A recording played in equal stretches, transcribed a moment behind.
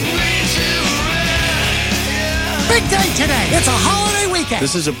big day today. It's a holiday weekend.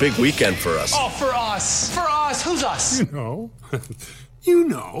 This is a big weekend for us. Oh, for us. For us. Who's us? You know. You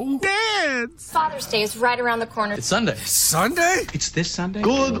know. Dads. Father's Day is right around the corner. It's Sunday. Sunday? It's this Sunday?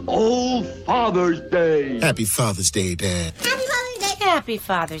 Good old Father's Day. Happy Father's Day, Dad. Happy Father's Day. Happy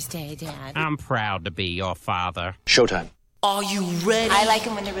Father's Day, Dad. I'm proud to be your father. Showtime. Are you ready? I like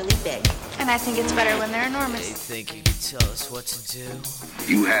them when they're really big. And I think it's better when they're enormous. They think you can tell us what to do.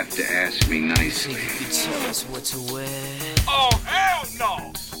 You have to ask me nicely. Think you can tell us what to wear. Oh, hell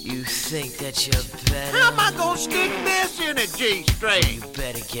no! You think that you're better. How am I gonna stick this in a G-string? You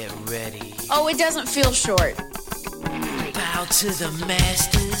better get ready. Oh, it doesn't feel short. Bow to the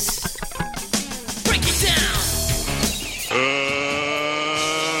masters. Break it down!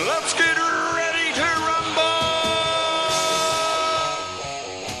 Let's get ready to rumble!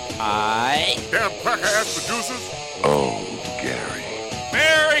 Damn cracker-ass producers. Oh, Gary.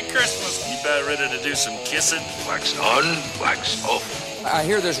 Merry Christmas. You better ready to do some kissing? Wax on, wax off. I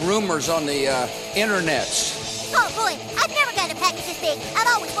hear there's rumors on the internets. Oh, boy. I've never gotten a package this big. I've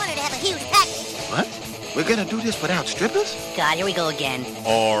always wanted to have a huge package. What? We're gonna do this without strippers? God, here we go again.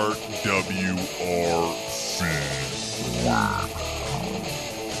 RWRC.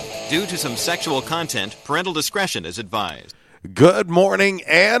 Due to some sexual content, parental discretion is advised. Good morning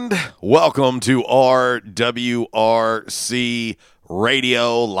and welcome to RWRC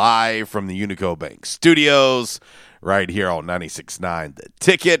Radio live from the Unico Bank Studios right here on 96.9 The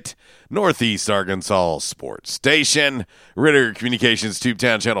Ticket, Northeast Arkansas Sports Station, Ritter Communications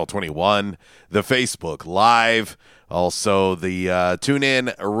Tubetown Channel 21, the Facebook Live, also the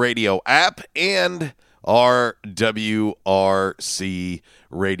TuneIn Radio app, and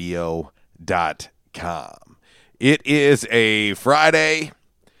RWRCradio.com. It is a Friday.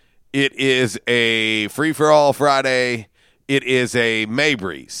 It is a free-for-all Friday. It is a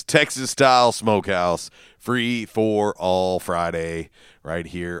Mabry's Texas-style smokehouse free-for-all Friday right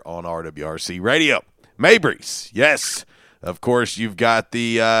here on RWRC Radio. Mabry's, yes. Of course, you've got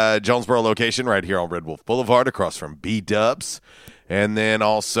the Jonesboro location right here on Red Wolf Boulevard across from B-Dubs. And then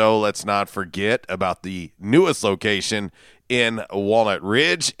also, let's not forget about the newest location in Walnut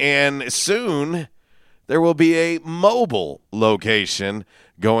Ridge. And soon there will be a mobile location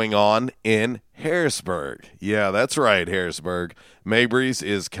going on in Harrisburg. Yeah, that's right, Harrisburg. Mabry's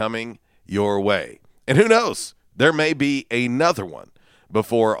is coming your way. And who knows, there may be another one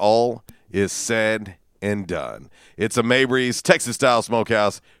before all is said and done. It's a Mabry's Texas-style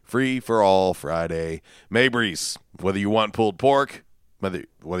smokehouse, free for all Friday. Mabry's, whether you want pulled pork, whether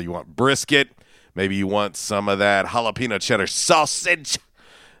you want brisket, maybe you want some of that jalapeno cheddar sausage,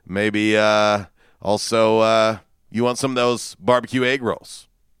 maybe also you want some of those barbecue egg rolls.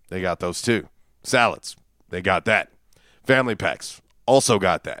 They got those too. Salads, they got that. Family packs, also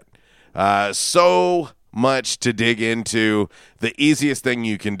got that. So much to dig into. The easiest thing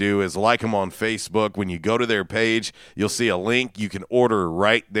you can do is like them on Facebook. When you go to their page, you'll see a link. You can order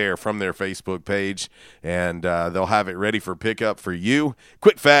right there from their Facebook page, and they'll have it ready for pickup for you.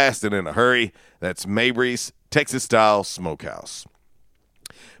 Quick, fast, and in a hurry. That's Mabry's Texas-style Smokehouse.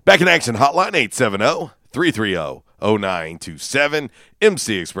 Back in action, hotline 870-330-0927.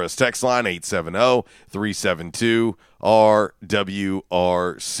 MC Express text line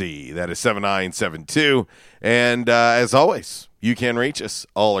 870-372-RWRC. That is 7972. And as always, you can reach us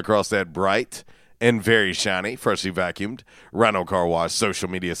all across that bright and very shiny, freshly vacuumed Rhino Car Wash social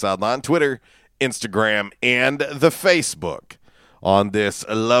media sideline, Twitter, Instagram, and the Facebook on this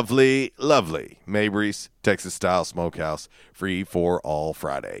lovely, lovely Mabry's Texas-style Smokehouse free for all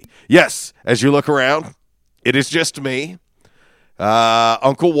Friday. Yes, as you look around, it is just me,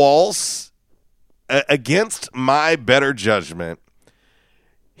 Uncle Walls, against my better judgment.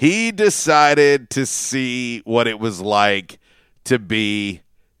 He decided to see what it was like to be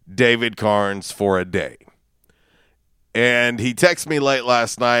David Carnes for a day. And he texted me late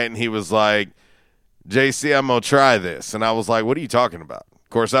last night, and he was like, JC, I'm going to try this. And I was like, what are you talking about?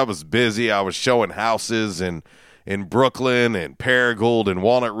 Of course, I was busy. I was showing houses in Brooklyn and Paragould and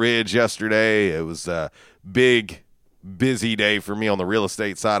Walnut Ridge yesterday. It was a big, busy day for me on the real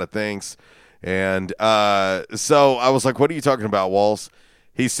estate side of things. And so I was like, what are you talking about, Walls?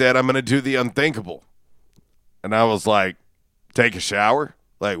 He said, I'm going to do the unthinkable. And I was like, take a shower?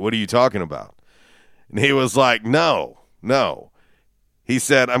 Like, what are you talking about? And he was like, no. He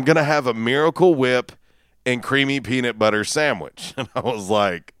said, I'm going to have a Miracle Whip and creamy peanut butter sandwich. And I was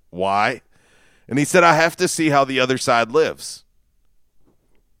like, why? And he said, I have to see how the other side lives.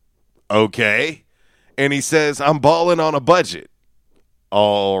 Okay. And he says, I'm balling on a budget.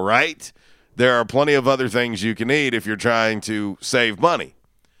 All right. There are plenty of other things you can eat if you're trying to save money.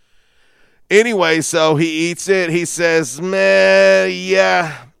 Anyway, so he eats it. He says, man,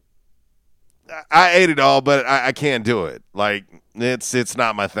 yeah, I ate it all, but I can't do it. Like, it's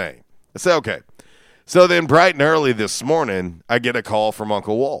not my thing. I said, okay. So then bright and early this morning, I get a call from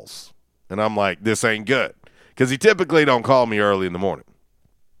Uncle Walls. And I'm like, this ain't good. Because he typically don't call me early in the morning.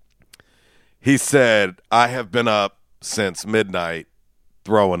 He said, I have been up since midnight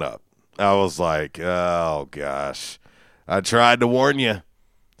throwing up. I was like, oh, gosh. I tried to warn you.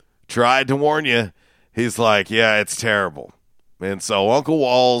 He's like, yeah, it's terrible. And so Uncle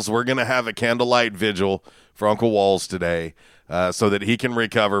Walls, we're going to have a candlelight vigil for Uncle Walls today so that he can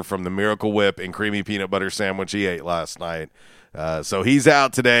recover from the Miracle Whip and creamy peanut butter sandwich he ate last night. So he's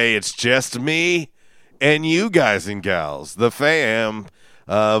out today. It's just me and you guys and gals, the fam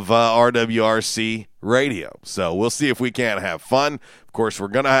of RWRC Radio. So we'll see if we can't have fun. Of course, we're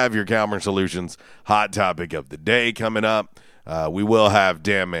going to have your Calmer Solutions hot topic of the day coming up. We will have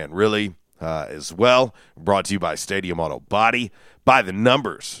Damn Man Really as well, brought to you by Stadium Auto Body. By the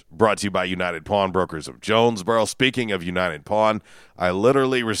Numbers, brought to you by United Pawnbrokers of Jonesboro. Speaking of United Pawn, I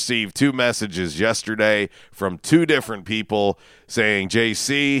literally received 2 messages yesterday from 2 different people saying,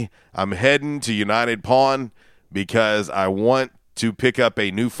 JC, I'm heading to United Pawn because I want to pick up a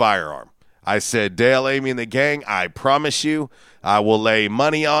new firearm. I said, Dale, Amy, and the gang, I promise you, I will lay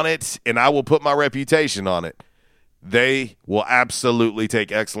money on it, and I will put my reputation on it. They will absolutely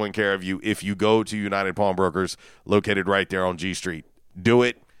take excellent care of you if you go to United Pawnbrokers, located right there on G Street. Do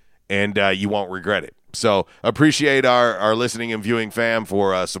it, and you won't regret it. So appreciate our listening and viewing fam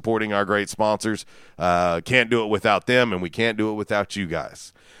for supporting our great sponsors. Can't do it without them, and we can't do it without you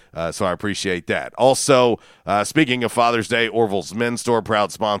guys. So I appreciate that. Also, speaking of Father's Day, Orville's Men's Store,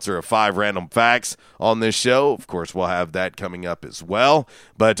 proud sponsor of 5 Random Facts on this show. Of course, we'll have that coming up as well.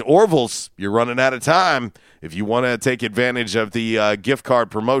 But Orville's, you're running out of time. If you want to take advantage of the gift card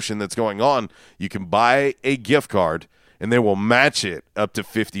promotion that's going on, you can buy a gift card, and they will match it up to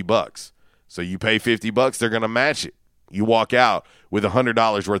 $50. So you pay $50, they're going to match it. You walk out with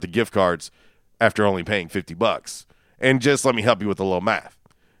 $100 worth of gift cards after only paying $50. And just let me help you with a little math.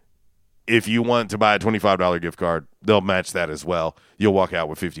 If you want to buy a $25 gift card, they'll match that as well. You'll walk out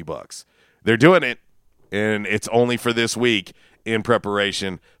with $50. They're doing it, and it's only for this week in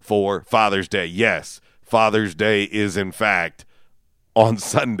preparation for Father's Day. Yes, Father's Day is, in fact, on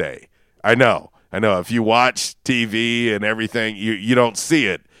Sunday. I know. If you watch TV and everything, you don't see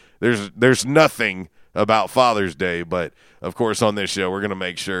it. There's nothing about Father's Day, but, of course, on this show, we're going to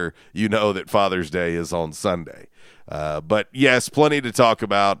make sure you know that Father's Day is on Sunday. But, yes, plenty to talk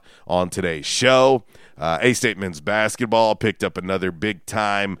about on today's show. A-State men's basketball picked up another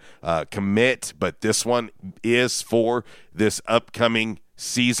big-time commit, but this one is for this upcoming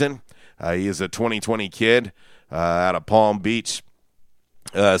season. He is a 2020 kid out of Palm Beach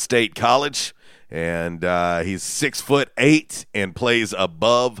State College, and he's 6'8" and plays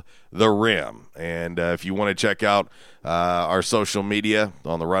above the rim. And if you want to check out our social media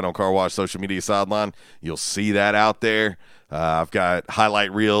on the Right on Car Wash social media sideline, you'll see that out there. I've got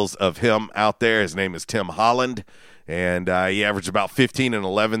highlight reels of him out there. His name is Tim Holland, and he averaged about 15 and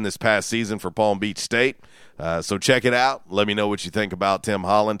 11 this past season for Palm Beach State. So check it out. Let me know what you think about Tim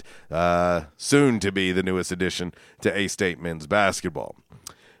Holland, soon to be the newest addition to A-State men's basketball.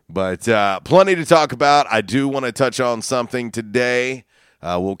 But plenty to talk about. I do want to touch on something today.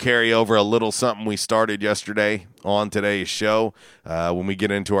 We'll carry over a little something we started yesterday on today's show when we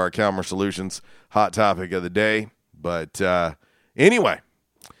get into our Calmer Solutions hot topic of the day. But anyway,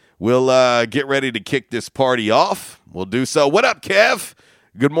 we'll get ready to kick this party off. We'll do so. What up, Kev?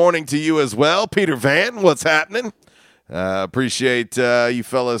 Good morning to you as well. Peter Van, what's happening? Appreciate you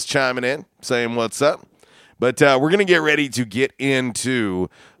fellas chiming in, saying what's up. But we're going to get ready to get into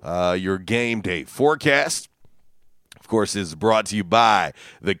your game day forecast. Of course, is brought to you by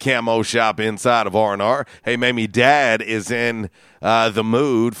the Camo Shop inside of R&R. Hey, maybe Dad is in the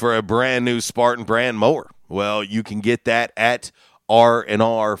mood for a brand new Spartan brand mower. Well, you can get that at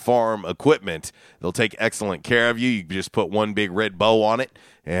R&R Farm Equipment. They'll take excellent care of you. You can just put one big red bow on it.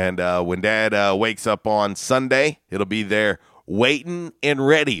 And when Dad wakes up on Sunday, it'll be there waiting and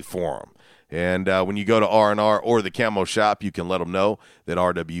ready for him. And when you go to R&R or the Camo Shop, you can let them know that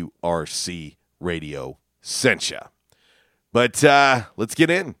RWRC Radio sent you. But let's get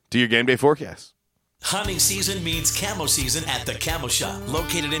into your game day forecast. Hunting season means camo season at the Camo Shop,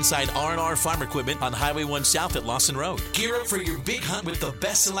 located inside R&R Farm Equipment on Highway 1 South at Lawson Road. Gear up for your big hunt with the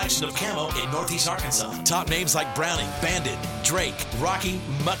best selection of camo in Northeast Arkansas. Top names like Browning, Bandit, Drake, Rocky,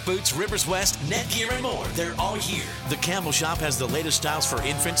 Muck Boots, Rivers West, Netgear, and more. They're all here. The Camo Shop has the latest styles for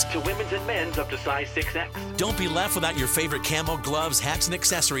infants to women's and men's up to size 6X. Don't be left without your favorite camo gloves, hats, and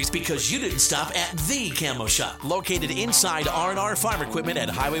accessories because you didn't stop at the Camo Shop, located inside R&R Farm Equipment at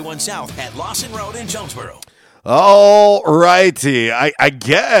Highway 1 South at Lawson Road in Jonesboro. All righty. I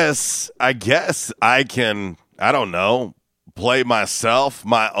guess I can, I don't know, play myself,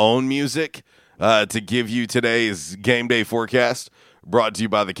 my own music to give you today's game day forecast brought to you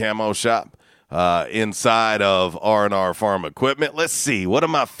by the Camo Shop inside of R&R Farm Equipment. Let's see. What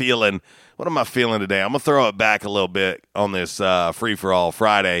am I feeling? What am I feeling today? I'm going to throw it back a little bit on this Free-for-All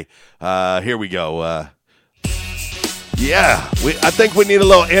Friday. Here we go. I think we need a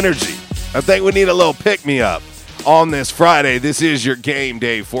little energy. I think we need a little pick-me-up on this Friday. This is your game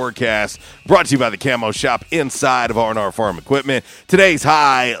day forecast brought to you by the Camo Shop inside of R&R Farm Equipment. Today's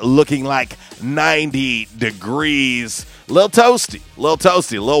high looking like 90 degrees. A little toasty,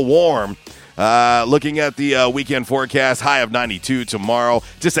 a little warm. Looking at the weekend forecast, high of 92 tomorrow.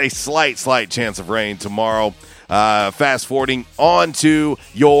 Just a slight chance of rain tomorrow. Fast forwarding on to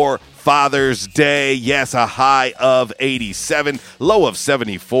your Father's Day. Yes, a high of 87, low of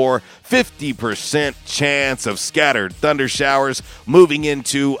 74, 50% chance of scattered thunder showers moving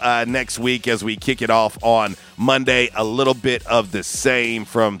into next week as we kick it off on Monday. A little bit of the same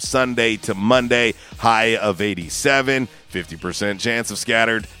from Sunday to Monday, high of 87, 50% chance of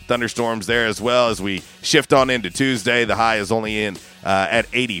scattered thunderstorms there as well. As we shift on into Tuesday, the high is only in at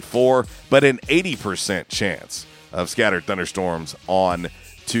 84, but an 80% chance of scattered thunderstorms on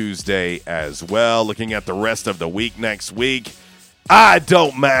Tuesday as well. Looking at the rest of the week next week, I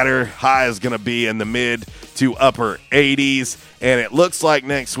don't matter. High is going to be in the mid to upper 80s, and it looks like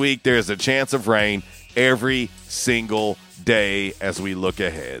next week there's a chance of rain every single day as we look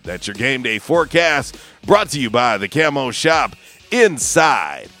ahead. That's your game day forecast brought to you by the Camo Shop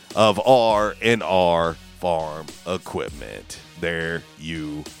inside of R&R Farm Equipment. There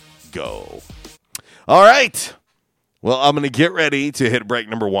you go. All right. Well, I'm going to get ready to hit break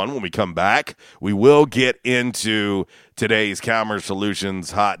number one. When we come back, we will get into today's Calmer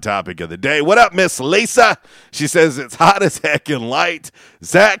Solutions hot topic of the day. What up, Miss Lisa? She says it's hot as heck and light.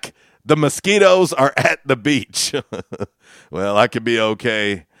 Zach, the mosquitoes are at the beach. Well, I could be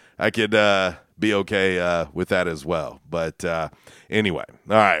okay. I could be okay with that as well. But anyway,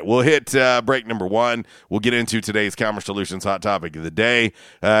 all right, we'll hit break number one. We'll get into today's Calmer Solutions hot topic of the day.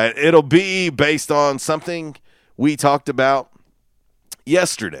 It'll be based on something we talked about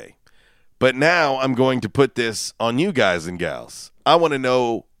yesterday, but now I'm going to put this on you guys and gals. I want to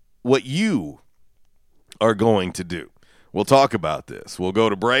know what you are going to do. We'll talk about this. We'll go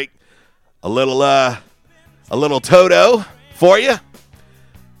to break. A little Toto for you.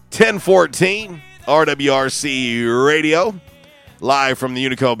 1014 RWRC Radio, live from the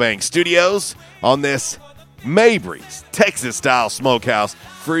Unico Bank Studios on this Mabry's Texas-style smokehouse,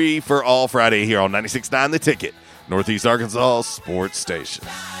 free for all Friday here on 96.9 The Ticket, Northeast Arkansas Sports Station.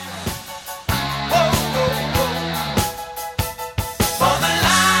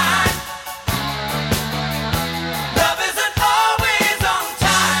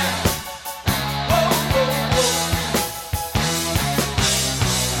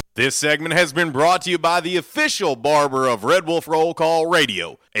 This segment has been brought to you by the official barber of Red Wolf Roll Call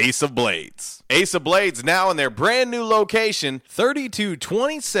Radio, Ace of Blades. Ace of Blades now in their brand new location,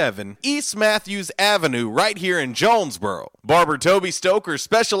 3227 East Matthews Avenue, right here in Jonesboro. Barber Toby Stoker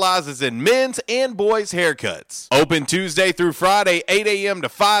specializes in men's and boys' haircuts. Open Tuesday through Friday, 8 a.m. to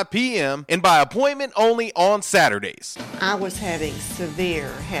 5 p.m. and by appointment only on Saturdays. I was having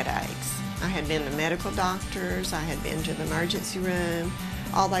severe headaches. I had been to medical doctors. I had been to the emergency room.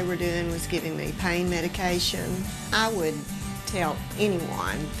 All they were doing was giving me pain medication. I would tell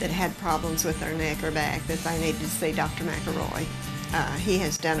anyone that had problems with their neck or back that they needed to see Dr. McElroy. He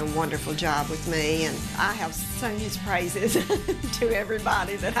has done a wonderful job with me, and I have sung his praises to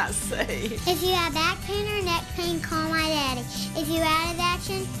everybody that I see. If you have back pain or neck pain, call my daddy. If you're out of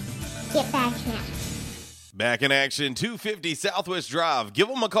action, get back in. Back in action, 250 Southwest Drive. Give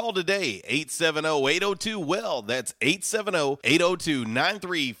them a call today, 870-802-WELL. That's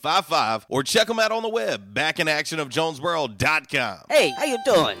 870-802-9355. Or check them out on the web, backinactionofjonesboro.com. Hey, how you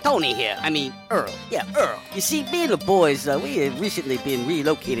doing? Tony here. Earl. Yeah, Earl. You see, me and the boys, we have recently been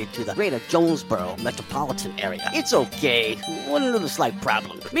relocated to the greater Jonesboro metropolitan area. It's okay. One little slight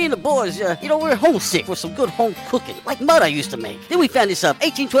problem. Me and the boys, we're homesick for some good home cooking, like Mud I used to make. Then we found this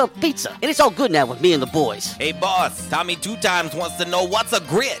 1812 pizza, and it's all good now with me and the boys. Hey, boss, Tommy 2 Times wants to know what's a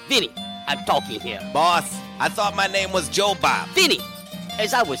grit. Vinny, I'm talking here. Boss, I thought my name was Joe Bob. Vinny,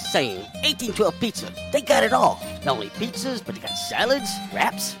 as I was saying, 1812 pizza, they got it all. Not only pizzas, but they got salads,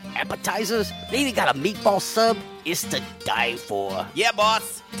 wraps, appetizers. They even got a meatball sub. It's to die for. Yeah,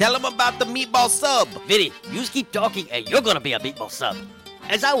 boss. Tell them about the meatball sub. Vinny, you just keep talking and you're gonna be a meatball sub.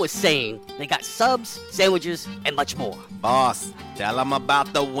 As I was saying, they got subs, sandwiches, and much more. Boss, tell them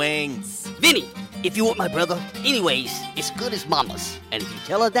about the wings. Vinny, if you want my brother, anyways, it's good as mama's. And if you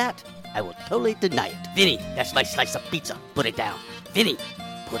tell her that, I will totally deny it. Vinny, that's my slice of pizza. Put it down. Vinny,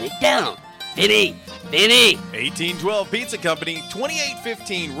 put it down. Vinny! 1812 Pizza Company,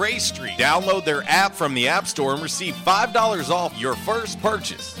 2815 Ray Street. Download their app from the App Store and receive $5 off your first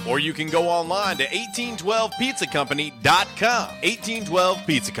purchase. Or you can go online to 1812pizzacompany.com. 1812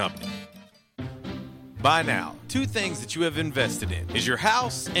 Pizza Company. By now, 2 things that you have invested in is your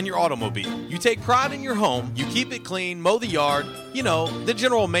house and your automobile. You take pride in your home, you keep it clean, mow the yard, the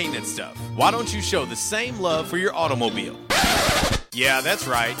general maintenance stuff. Why don't you show the same love for your automobile? Yeah, that's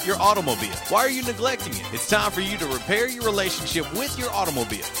right, your automobile. Why are you neglecting it? It's time for you to repair your relationship with your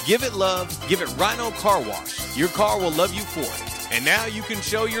automobile. Give it love, give it Rhino Car Wash. Your car will love you for it. And now you can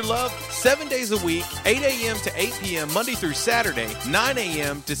show your love 7 days a week, 8 a.m. to 8 p.m. Monday through Saturday, 9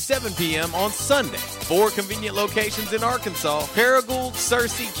 a.m. to 7 p.m. on Sunday. 4 convenient locations in Arkansas, Paragould,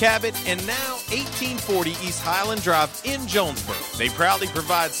 Searcy, Cabot, and now 1840 East Highland Drive in Jonesboro. They proudly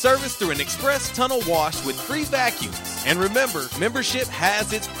provide service through an express tunnel wash with free vacuums. And remember, membership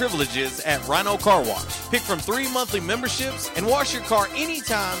has its privileges at Rhino Car Wash. Pick from 3 monthly memberships and wash your car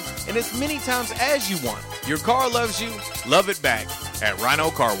anytime and as many times as you want. Your car loves you, love it back at Rhino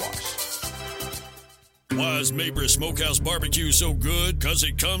Car Wash. Why is Mabry's Smokehouse Barbecue so good? Because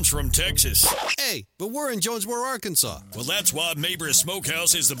it comes from Texas. Hey, but we're in Jonesboro, Arkansas. Well, that's why Mabry's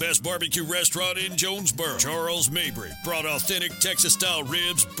Smokehouse is the best barbecue restaurant in Jonesboro. Charles Mabry brought authentic Texas-style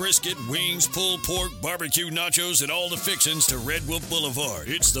ribs, brisket, wings, pulled pork, barbecue nachos, and all the fixins to Red Wolf Boulevard.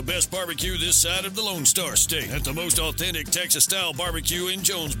 It's the best barbecue this side of the Lone Star State at the most authentic Texas-style barbecue in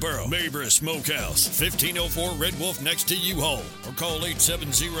Jonesboro. Mabry's Smokehouse, 1504 Red Wolf next to U-Haul. Or call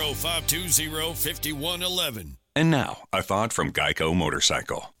 870-520-5111. And now, a thought from Geico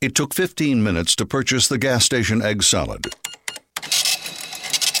Motorcycle. It took 15 minutes to purchase the gas station egg salad.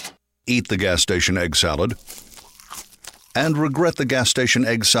 Eat the gas station egg salad and regret the gas station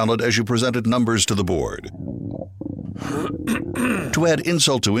egg salad as you presented numbers to the board. To add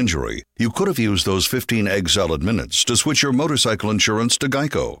insult to injury, you could have used those 15 egg salad minutes to switch your motorcycle insurance to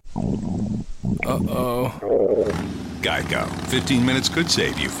Geico. Uh-oh. Geico. 15 minutes could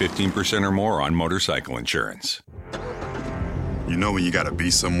save you 15% or more on motorcycle insurance. You know when you gotta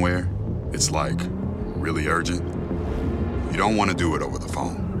be somewhere, it's like really urgent. You don't want to do it over the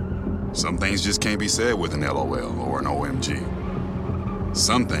phone. Some things just can't be said with an LOL or an OMG.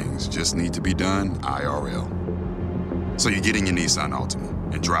 Some things just need to be done IRL. So you get in your Nissan Altima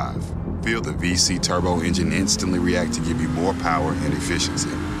and drive. Feel the VC turbo engine instantly react to give you more power and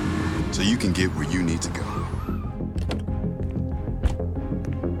efficiency, so you can get where you need to go.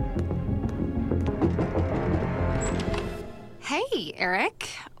 Hey, Eric.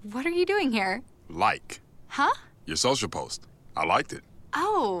 What are you doing here? Like. Huh? Your social post. I liked it.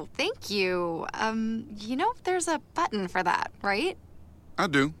 Oh, thank you. There's a button for that, right? I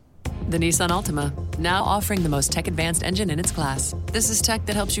do. The Nissan Altima, now offering the most tech-advanced engine in its class. This is tech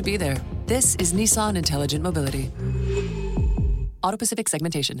that helps you be there. This is Nissan Intelligent Mobility. Auto-Pacific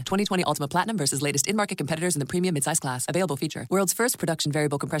segmentation. 2020 Altima Platinum versus latest in-market competitors in the premium midsize class. Available feature. World's first production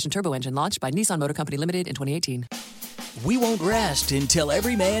variable compression turbo engine launched by Nissan Motor Company Limited in 2018. We won't rest until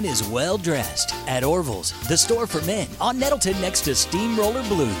every man is well dressed. At Orville's, the store for men, on Nettleton next to Steamroller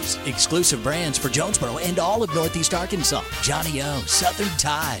Blues. Exclusive brands for Jonesboro and all of Northeast Arkansas. Johnny O, Southern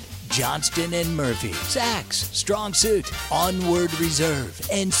Tide, Johnston and Murphy, Saks, Strong Suit, Onward Reserve,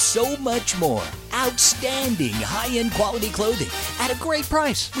 and so much more. Outstanding high-end quality clothing at a great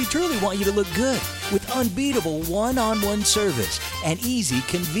price. We truly want you to look good with unbeatable one-on-one service and easy,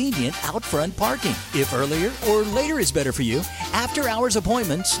 convenient out-front parking. If earlier or later is better for you, after-hours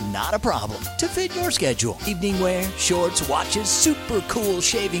appointments, not a problem. To fit your schedule. Evening wear, shorts, watches, super cool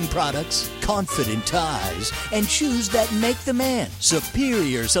shaving products. Call confident ties, and shoes that make the man.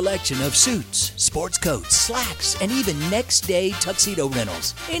 Superior selection of suits, sports coats, slacks, and even next-day tuxedo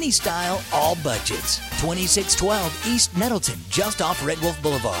rentals. Any style, all budgets. 2612 East Nettleton, just off Red Wolf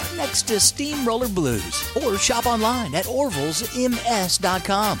Boulevard, next to Steamroller Blues. Or shop online at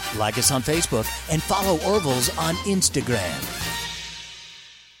orvilsms.com. Like us on Facebook and follow Orville's on Instagram.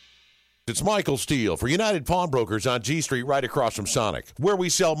 It's Michael Steele for United Pawnbrokers on G Street right across from Sonic, where we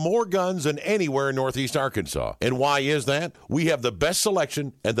sell more guns than anywhere in Northeast Arkansas. And why is that? We have the best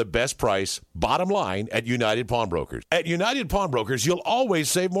selection and the best price, bottom line, at United Pawnbrokers. At United Pawnbrokers, you'll always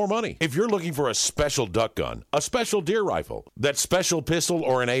save more money. If you're looking for a special duck gun, a special deer rifle, that special pistol,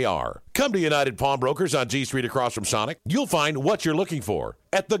 or an AR, come to United Pawnbrokers on G Street across from Sonic. You'll find what you're looking for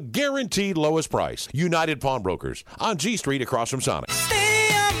at the guaranteed lowest price. United Pawnbrokers on G Street across from Sonic.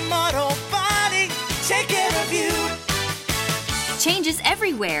 Auto Body, take care of you. Changes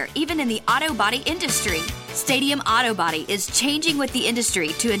everywhere, even in the auto body industry. Stadium Auto Body is changing with the industry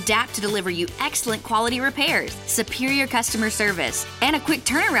to adapt to deliver you excellent quality repairs, superior customer service, and a quick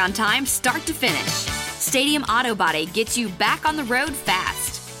turnaround time start to finish. Stadium Auto Body gets you back on the road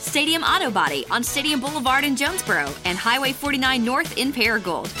fast. Stadium Auto Body on Stadium Boulevard in Jonesboro and Highway 49 North in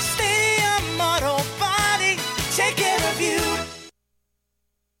Paragould. Stadium Auto Body, take care of you.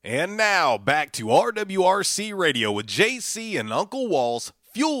 And now, back to RWRC Radio with JC and Uncle Walls,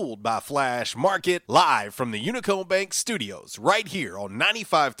 fueled by Flash Market, live from the Unico Bank Studios, right here on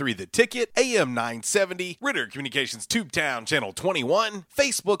 95.3 The Ticket, AM 970, Ritter Communications Tubetown Channel 21,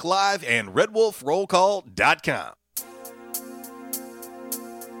 Facebook Live, and RedWolfRollCall.com.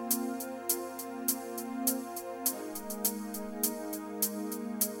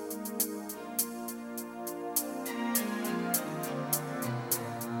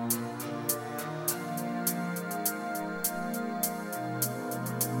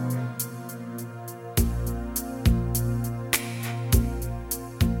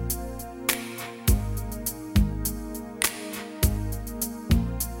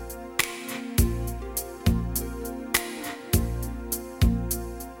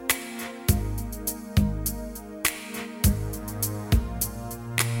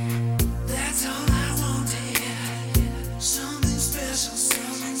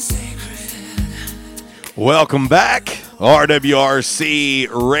 Welcome back,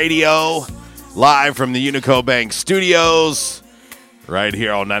 RWRC Radio, live from the Unico Bank Studios, right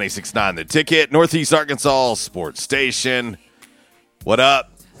here on 96.9 The Ticket, Northeast Arkansas Sports Station. What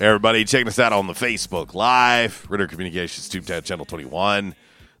up, everybody? Checking us out on the Facebook Live, Ritter Communications Tubetown Channel 21,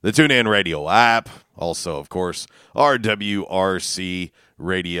 the TuneIn Radio app, also, of course,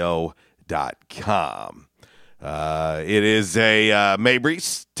 RWRCradio.com. It is a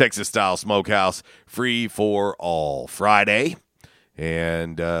Mabry's Texas-style smokehouse, free for all Friday.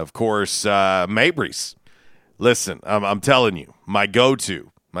 And, of course, Mabry's. Listen, I'm telling you, my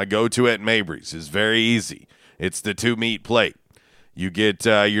go-to at Mabry's is very easy. It's the two-meat plate. You get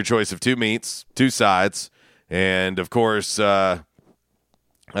your choice of two meats, two sides, and, of course, I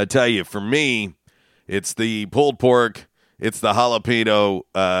tell you, for me, it's the pulled pork, it's the jalapeno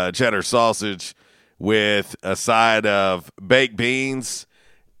cheddar sausage, with a side of baked beans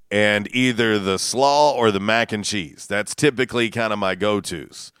and either the slaw or the mac and cheese. That's typically kind of my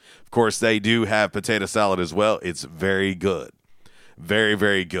go-tos. Of course, they do have potato salad as well. It's very good. Very,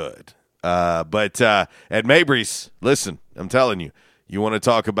 very good. But at Mabry's, listen, I'm telling you, you want to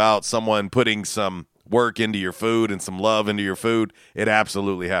talk about someone putting some work into your food and some love into your food, it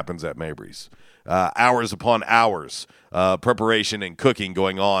absolutely happens at Mabry's. Hours upon hours preparation and cooking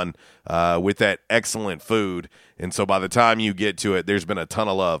going on with that excellent food. And so by the time you get to it, there's been a ton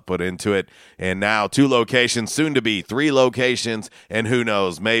of love put into it. And now 2 locations, soon to be 3 locations, and who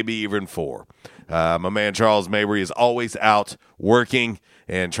knows, maybe even 4. My man Charles Mabry is always out working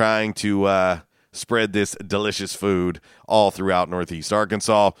and trying to spread this delicious food all throughout Northeast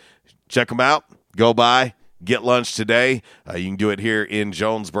Arkansas. Check them out. Go by. Get lunch today. You can do it here in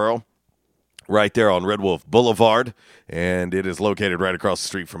Jonesboro, right there on Red Wolf Boulevard, and it is located right across the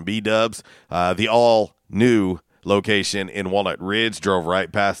street from B-Dubs. The all-new location in Walnut Ridge. Drove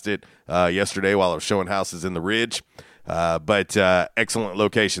right past it yesterday while I was showing houses in the Ridge. But excellent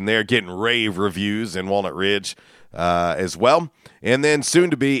location there, getting rave reviews in Walnut Ridge as well. And then soon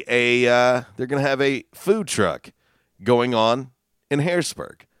to be they're going to have a food truck going on in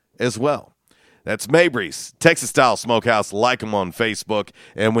Harrisburg as well. That's Mabry's, Texas-style smokehouse. Like them on Facebook.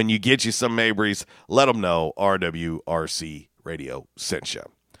 And when you get you some Mabry's, let them know RWRC Radio sent you.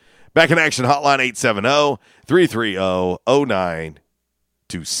 Back in action, hotline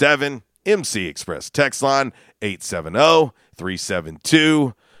 870-330-0927. MC Express text line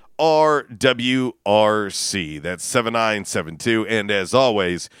 870-372-RWRC. RWRC. That's 7972. And as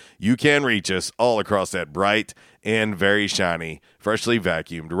always, you can reach us all across that bright and very shiny, freshly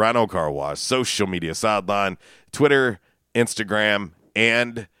vacuumed Rhino Car Wash social media sideline, Twitter, Instagram,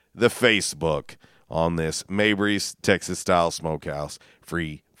 and the Facebook on this Mabry's Texas-style smokehouse,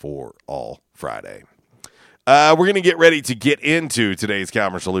 free for all Friday. We're going to get ready to get into today's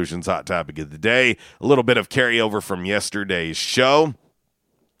Calmer Solutions Hot Topic of the Day. A little bit of carryover from yesterday's show.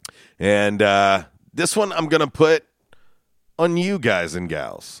 And this one I'm going to put on you guys and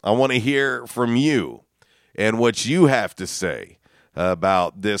gals. I want to hear from you and what you have to say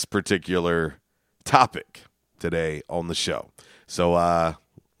about this particular topic today on the show. So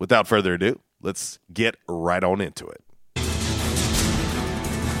without further ado, let's get right on into it.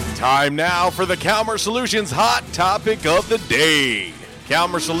 Time now for the Calmer Solutions Hot Topic of the Day.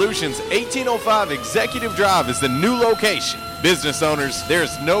 Calmer Solutions 1805 Executive Drive is the new location. Business owners,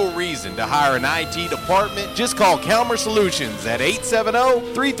 there's no reason to hire an IT department. Just call Calmer Solutions at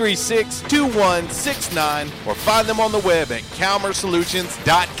 870-336-2169 or find them on the web at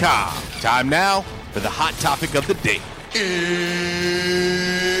calmersolutions.com. Time now for the Hot Topic of the Day.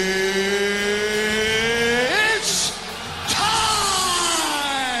 It's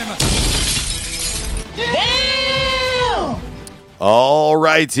time! Damn! All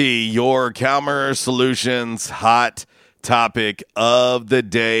righty, your Calmer Solutions Hot Topic of the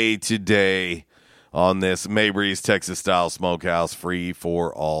Day today on this Mabry's Texas-style smokehouse, free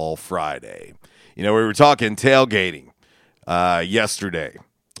for all Friday. You know, we were talking tailgating yesterday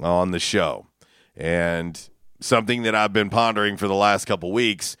on the show, and something that I've been pondering for the last couple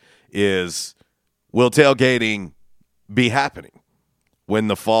weeks is, will tailgating be happening when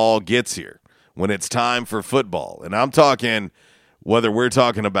the fall gets here, when it's time for football? And I'm talking whether we're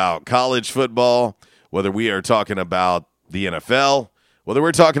talking about college football, whether we are talking about the NFL, whether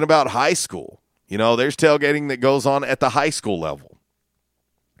we're talking about high school. You know, there's tailgating that goes on at the high school level.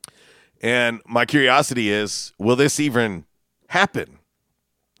 And my curiosity is, will this even happen?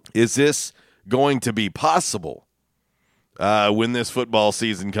 Is this going to be possible when this football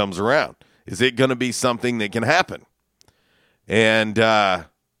season comes around? Is it going to be something that can happen? And,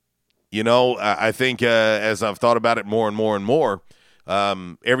 you know, I think as I've thought about it more and more and more,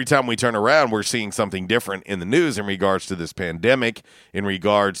 every time we turn around, we're seeing something different in the news in regards to this pandemic, in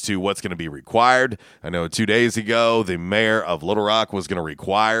regards to what's going to be required. I know 2 days ago, the mayor of Little Rock was going to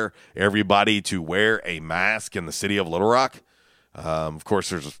require everybody to wear a mask in the city of Little Rock. Of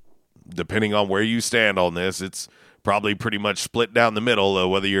course, there's, depending on where you stand on this, it's probably pretty much split down the middle,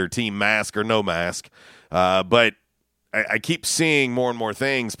 whether you're team mask or no mask. But I keep seeing more and more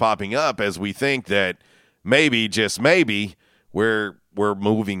things popping up as we think that maybe, just maybe, we're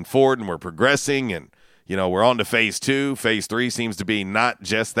moving forward and we're progressing, and you know, we're on to phase 2. Phase 3 seems to be not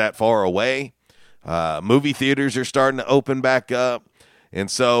just that far away. Movie theaters are starting to open back up, and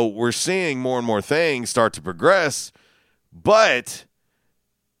so we're seeing more and more things start to progress. But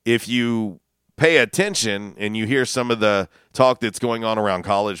if you pay attention and you hear some of the talk that's going on around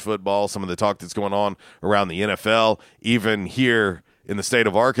college football, some of the talk that's going on around the NFL, even here in the state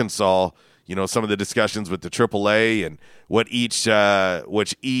of Arkansas, you know, some of the discussions with the AAA and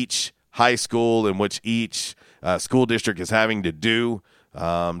which each high school and which each school district is having to do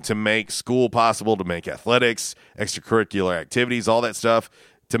to make school possible, to make athletics, extracurricular activities, all that stuff,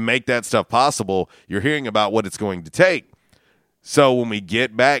 to make that stuff possible, you're hearing about what it's going to take. So when we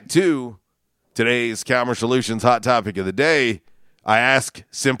get back to today's Calmer Solutions Hot Topic of the Day, I ask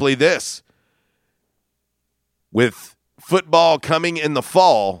simply this. With football coming in the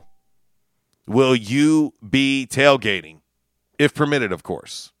fall, will you be tailgating? If permitted, of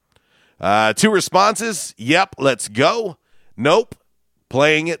course. 2 responses. Yep, let's go. Nope,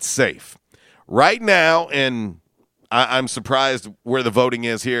 playing it safe. Right now, and I'm surprised where the voting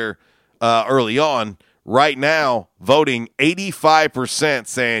is here early on. Right now, voting 85%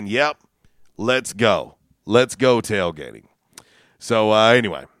 saying, yep, let's go. Let's go tailgating. So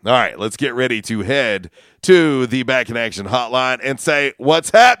anyway, all right, let's get ready to head to the Back in Action hotline and say, what's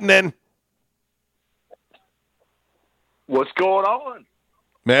happening? What's going on?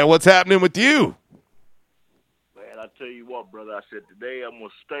 Man, what's happening with you? Man, I tell you what, brother, I said today I'm going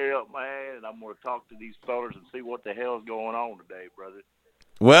to stay up, man, and I'm going to talk to these fellas and see what the hell's going on today, brother.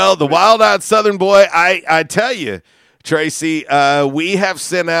 Well, the wild-eyed Southern boy, I tell you, Tracy, we have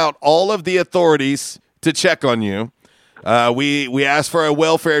sent out all of the authorities to check on you. We asked for a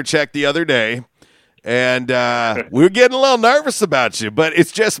welfare check the other day, and we were getting a little nervous about you, but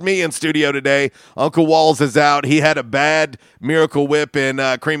it's just me in studio today. Uncle Walls is out. He had a bad Miracle Whip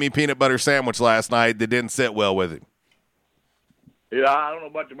and creamy peanut butter sandwich last night that didn't sit well with him. Yeah, I don't know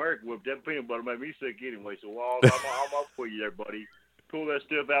about the American whip. That peanut butter made me sick anyway. So I'm up for you there, buddy. Pull that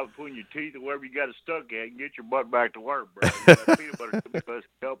stuff out between your teeth or wherever you got it stuck at and get your butt back to work, bro. That peanut butter should be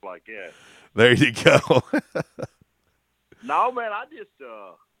busted up like that. There you go. No, man, I've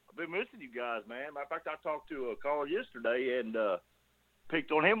been missing you guys, man. Matter of fact, I talked to a caller yesterday and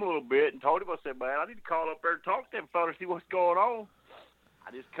picked on him a little bit and told him, I said, man, I need to call up there and talk to them fellas, see what's going on.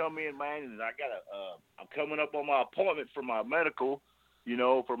 I just come in, man, and I'm coming up on my appointment for my medical,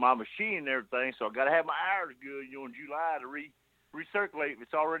 for my machine and everything. So I got to have my hours good, in July to recirculate.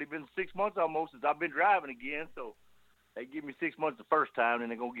 It's already been 6 months almost since I've been driving again. So they give me 6 months the first time,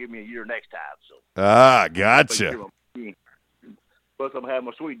 and they're going to give me a year next time. So Gotcha. Plus, I'm having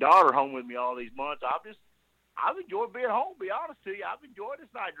my sweet daughter home with me all these months. I've enjoyed being home, to be honest to you. I've enjoyed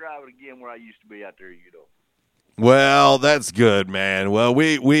this night driving again where I used to be out there, Well, that's good, man. Well,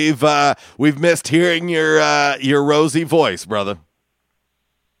 we've missed hearing your rosy voice, brother.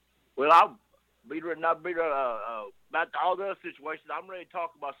 Well, I'll be about all the other situations. I'm ready to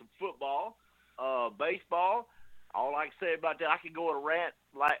talk about some football, baseball. All I can say about that, I could go on a rant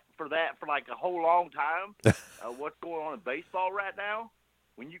for a whole long time. What's going on in baseball right now?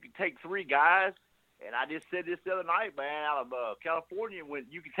 When you can take three guys, and I just said this the other night, man, out of California, when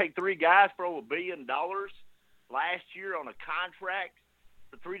you can take three guys for over $1 billion last year on a contract,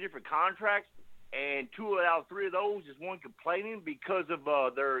 for three different contracts, and two out of three of those is one complaining because of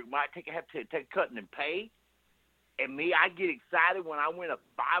their might have to take cutting in pay. And me, I get excited when I win a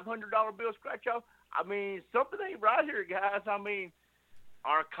 $500 bill scratch off. I mean, something ain't right here, guys. I mean,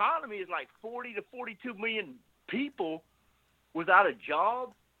 our economy is like 40 to 42 million people without a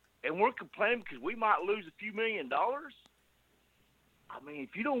job, and we're complaining because we might lose a few $1 million. I mean,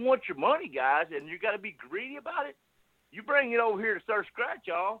 if you don't want your money, guys, and you got to be greedy about it, you bring it over here to Sir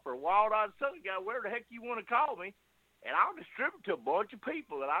Scratch-Off or Wild-Eyed Southern Guy, whatever the heck you want to call me, and I'll distribute to a bunch of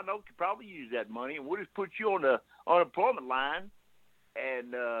people that I know could probably use that money, and we'll just put you on the unemployment line,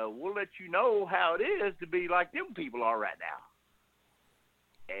 and we'll let you know how it is to be like them people are right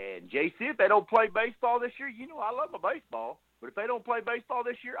now. And, JC, if they don't play baseball this year, I love my baseball, but if they don't play baseball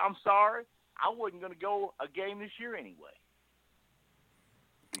this year, I'm sorry. I wasn't going to go a game this year anyway.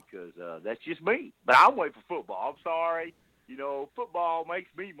 Because that's just me. But I'm waiting for football. I'm sorry. Football makes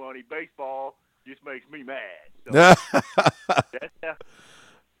me money. Baseball just makes me mad. So that's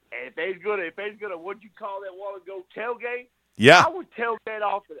and if they's gonna what'd you call that while ago, tailgate? Yeah. I would tailgate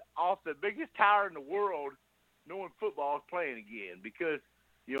off the biggest tower in the world, knowing football is playing again. Because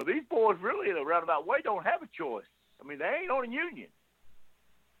these boys really in a roundabout way don't have a choice. I mean, they ain't on a union.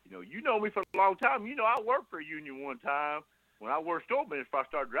 You know me for a long time. I worked for a union one time. When I worked store business before I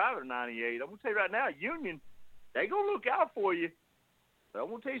started driving in '98, I'm going to tell you right now, union, they going to look out for you. But I'm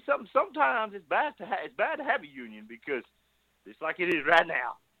going to tell you something. Sometimes it's bad to have a union because it's like it is right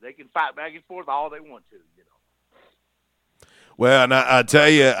now. They can fight back and forth all they want to. Well, and I tell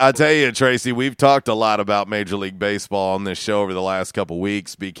you, Tracy, we've talked a lot about Major League Baseball on this show over the last couple of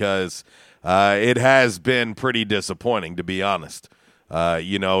weeks because it has been pretty disappointing, to be honest.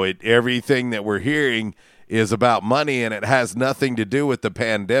 Everything that we're hearing is about money, and it has nothing to do with the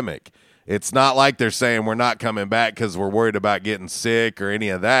pandemic. It's not like they're saying we're not coming back because we're worried about getting sick or any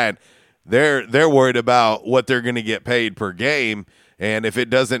of that. They're worried about what they're going to get paid per game, and if it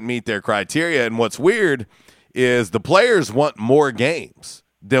doesn't meet their criteria. And what's weird is the players want more games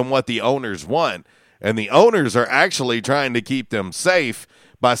than what the owners want, and the owners are actually trying to keep them safe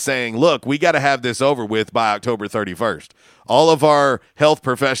by saying, look, we got to have this over with by October 31st. All of our health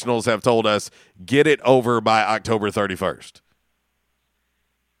professionals have told us, get it over by October 31st.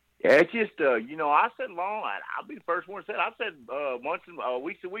 Yeah, it's just, I said I'll be the first one to say it. I said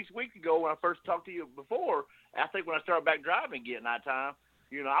weeks ago when I first talked to you before, I think when I started back driving again that time,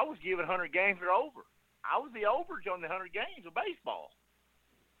 I was giving 100 games or over. I was the overage on the 100 games of baseball.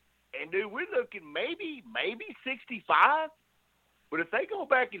 And, dude, we're looking maybe 65. But if they go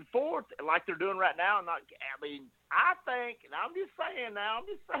back and forth like they're doing right now, I think, and I'm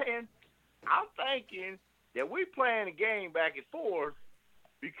thinking that we're playing a game back and forth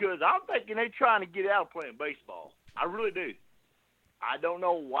because I'm thinking they're trying to get out of playing baseball. I really do. I don't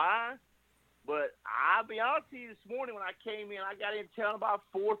know why, but I'll be honest with you, this morning when I came in, I got in town about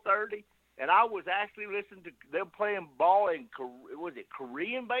 4:30, and I was actually listening to them playing ball in, was it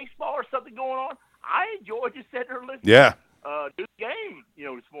Korean baseball or something going on? I enjoyed just sitting there listening. Yeah. This game,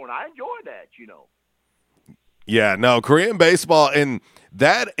 this morning. I enjoyed that, Yeah, no, Korean baseball, and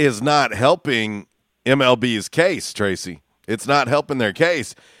that is not helping MLB's case, Tracy. It's not helping their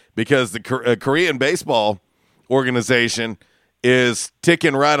case because the Korean baseball organization is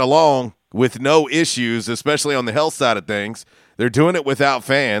ticking right along with no issues, especially on the health side of things. They're doing it without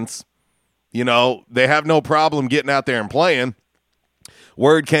fans. You know, they have no problem getting out there and playing.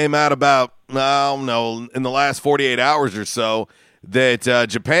 Word came out about, in the last 48 hours or so that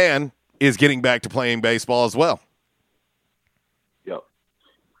Japan is getting back to playing baseball as well. Yep.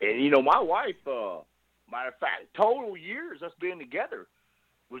 And, my wife, matter of fact, total years us being together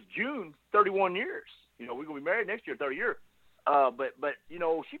was June, 31 years. We're going to be married next year, 30 years. But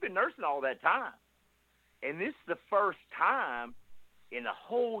she's been nursing all that time. And this is the first time in the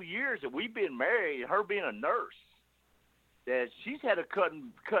whole years that we've been married, her being a nurse, that she's had to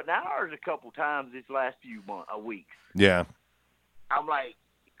cutting hours a couple times this last few weeks. Yeah. I'm like,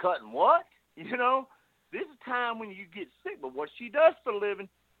 cutting what? This is a time when you get sick. But what she does for a living,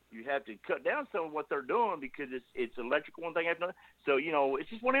 you have to cut down some of what they're doing because it's electrical one thing after another. So, it's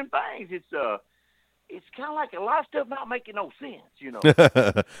just one of them things. It's kind of like a lot of stuff not making no sense,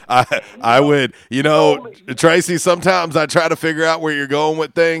 I would, Tracy, sometimes I try to figure out where you're going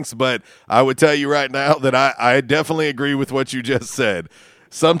with things, but I would tell you right now that I definitely agree with what you just said.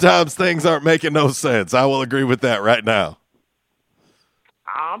 Sometimes things aren't making no sense. I will agree with that right now.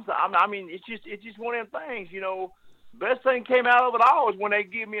 It's just one of them things, Best thing came out of it all is when they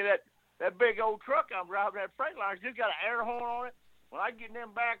give me that big old truck I'm driving, that Freightliner. It's just got an air horn on it. When I get in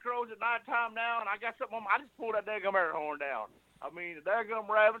them back roads at nighttime now and I got something on, I just pull that daggum air horn down. The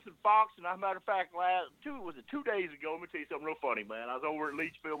daggum rabbits and fox, and as a matter of fact, 2 days ago, let me tell you something real funny, man. I was over at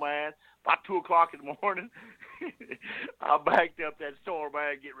Leachfield, man, about 2 o'clock in the morning. I backed up that store,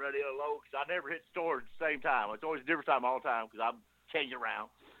 man, getting ready to unload, because I never hit stores at the same time. It's always a different time all the time because I'm changing around.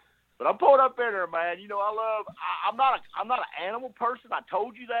 But I'm pulled up in there, man. I'm not an animal person. I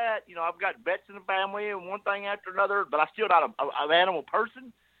told you that. I've got vets in the family and one thing after another, but I'm still not an animal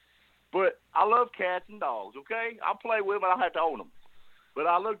person. But I love cats and dogs, okay? I'll play with them, but I don't have to own them. But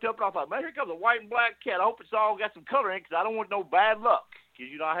I looked up and I thought, man, here comes a white and black cat. I hope it's all got some color in it because I don't want no bad luck. Because,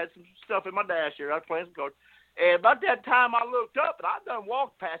 I had some stuff in my dash here. I was playing some cards. And about that time I looked up, and I done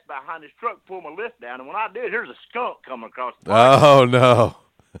walked past behind this truck, pulled my lift down. And when I did, there's a skunk coming across the park. Oh, no.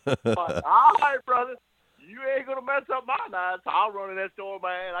 But, all right, brother, you ain't going to mess up my night. So I'll run in that store,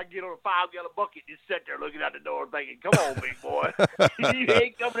 man. I get on a 5-gallon bucket and just sit there looking out the door thinking, come on, big boy. You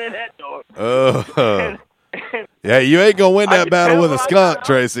ain't coming in that door. Yeah, you ain't going to win that battle with a skunk,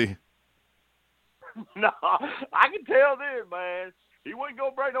 Tracy. No, I can tell this, man. He wasn't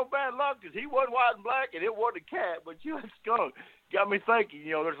going to bring no bad luck because he wasn't white and black and it wasn't a cat. But you a skunk. Got me thinking,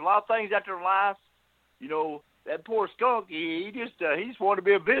 there's a lot of things out there in life, that poor skunk, he just wanted to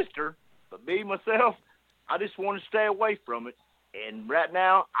be a visitor. But me, myself, I just want to stay away from it. And right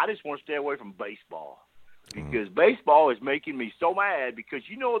now, I just want to stay away from baseball. Because baseball is making me so mad because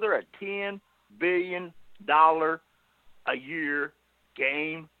they're a $10 billion a year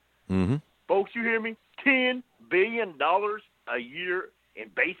game. Mm-hmm. Folks, you hear me? $10 billion a year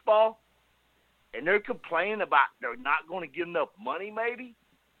in baseball. And they're complaining about they're not going to give enough money maybe.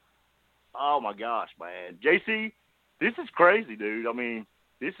 Oh, my gosh, man. JC, this is crazy, dude.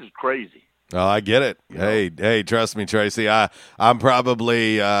 This is crazy. Oh, I get it. Hey, trust me, Tracy. I'm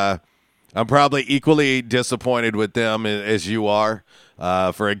probably equally disappointed with them as you are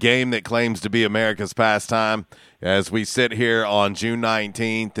for a game that claims to be America's pastime as we sit here on June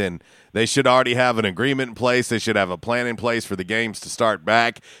 19th, and they should already have an agreement in place. They should have a plan in place for the games to start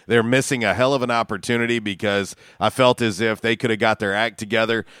back. They're missing a hell of an opportunity because I felt as if they could have got their act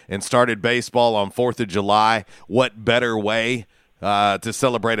together and started baseball on 4th of July. What better way to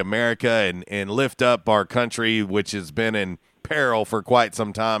celebrate America and lift up our country, which has been in peril for quite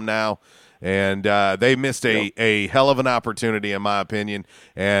some time now. And they missed a hell of an opportunity, in my opinion.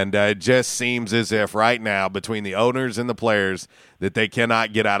 And it just seems as if right now, between the owners and the players, that they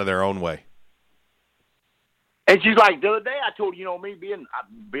cannot get out of their own way. And she's like, the other day I told me being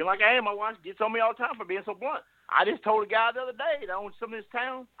like I am, my wife gets on me all the time for being so blunt. I just told a guy the other day that owns some of this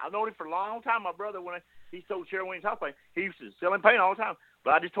town. I've known him for a long time. My brother, when he sold Sherwin Williams house paint, he used to sell him paint all the time.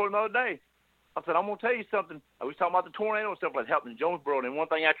 But I just told him the other day, I said, I'm going to tell you something. I was talking about the tornado and stuff like that happening in Jonesboro and one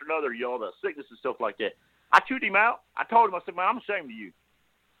thing after another, the sickness and stuff like that. I chewed him out. I told him, I said, man, I'm ashamed of you.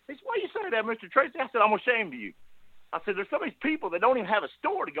 He said, why you say that, Mr. Tracy? I said, I'm ashamed of you. I said, there's some of these people that don't even have a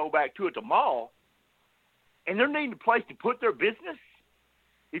store to go back to at the mall, and they're needing a place to put their business.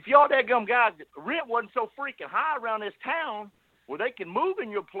 If y'all daggum guys, rent wasn't so freaking high around this town where they can move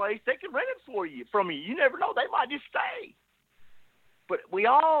in your place, they can rent it from you. You never know. They might just stay. But we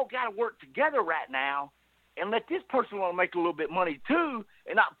all got to work together right now and let this person want to make a little bit of money too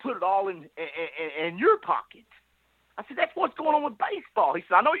and not put it all in your pocket. I said, that's what's going on with baseball. He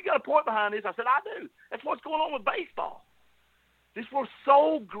said, I know you got a point behind this. I said, I do. That's what's going on with baseball. We're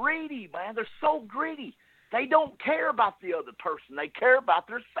so greedy, man. They're so greedy. they don't care about the other person. They care about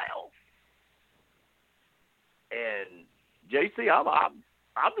themselves. And JC,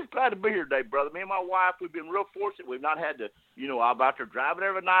 I'm just glad to be here today, brother. Me and my wife, we've been real fortunate. We've not had to, I'm out there driving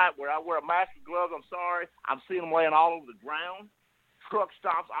every night where I wear a mask and gloves. I'm sorry. I'm seeing them laying all over the ground. Truck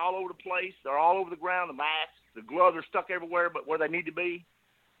stops all over the place. They're all over the ground. The masks, the gloves are stuck everywhere but where they need to be.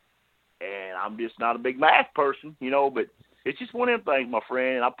 And I'm just not a big mask person, but it's just one of them things, my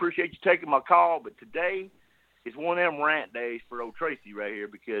friend. And I appreciate you taking my call, but today is one of them rant days for old Tracy right here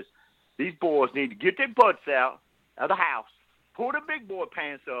because these boys need to get their butts out of the house, pull their big boy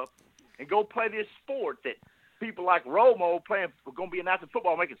pants up, and go play this sport that people like Romo playing, are going to be announcing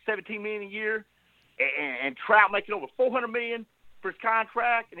football, making $17 million a year, and Trout making over $400 million for his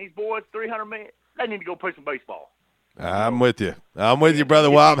contract, and these boys $300 million. They need to go play some baseball. I'm with you, brother.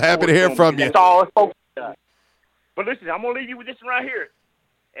 Well, I'm happy to hear from you. That's all it's focused on. But listen, I'm going to leave you with this one right here.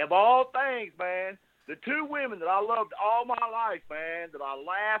 Of all things, man, the two women that I loved all my life, man, that I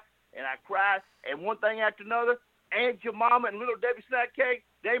laughed and I cried, and one thing after another, Aunt Jemima and Little Debbie Snack Cake,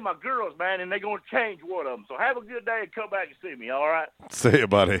 they my girls, man, and they're going to change one of them. So have a good day and come back and see me, all right? See you,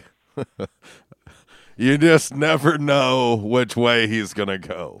 buddy. You just never know which way he's going to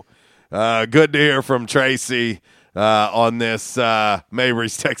go. Good to hear from Tracy on this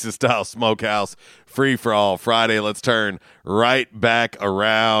Mabry's Texas Style Smokehouse Free-for-All Friday. Let's turn right back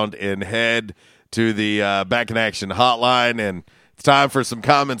around and head to the Back in Action hotline, and it's time for some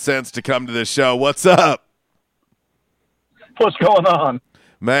common sense to come to this show. What's up? What's going on?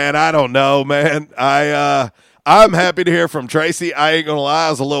 Man, I don't know, man. I'm happy to hear from Tracy. I ain't going to lie, I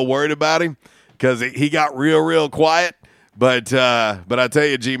was a little worried about him because he got real quiet. But I tell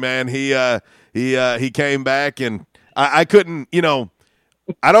you, G-Man, he came back, and I couldn't,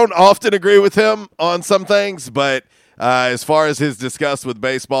 I don't often agree with him on some things, but as far as his disgust with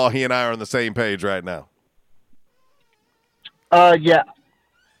baseball, he and I are on the same page right now. Yeah.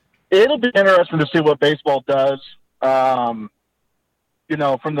 It'll be interesting to see what baseball does. From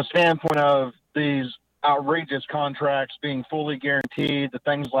the standpoint of these outrageous contracts being fully guaranteed, the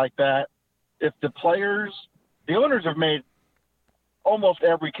things like that. If the owners have made almost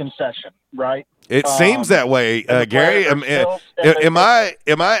every concession, right? It seems that way, Gary. Am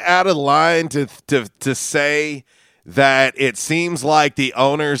I out of line to say that it seems like the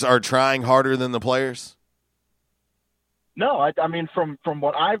owners are trying harder than the players? No, I mean, from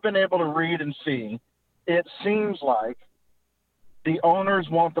what I've been able to read and see, it seems like the owners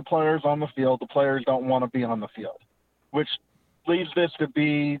want the players on the field. The players don't want to be on the field, which leaves this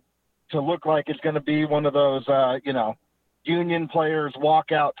to look like it's going to be one of those, union players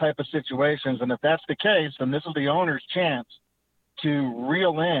walkout type of situations. And if that's the case, then this is the owner's chance to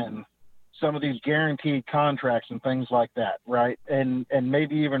reel in some of these guaranteed contracts and things like that, right? And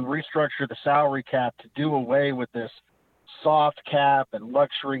maybe even restructure the salary cap to do away with this soft cap and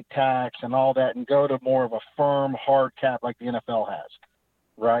luxury tax and all that and go to more of a firm, hard cap like the NFL has,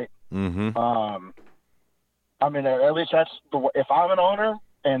 right? Mm-hmm. I mean, at least that's if I'm an owner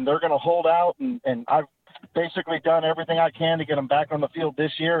and they're going to hold out and I've basically done everything I can to get them back on the field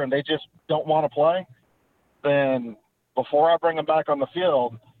this year and they just don't want to play, then before I bring them back on the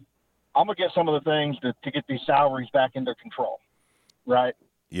field, I'm going to get some of the things to get these salaries back under control, right?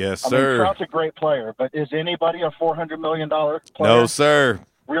 Yes, I sir. mean, Trout's a great player, but is anybody a $400 million player? No, sir.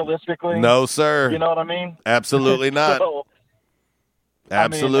 Realistically? No, sir. You know what I mean? Absolutely not. So,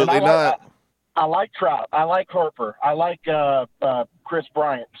 Absolutely not. I like Trout. I like Harper. I like Chris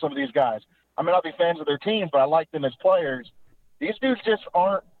Bryant, some of these guys. I may not be fans of their teams, but I like them as players. These dudes just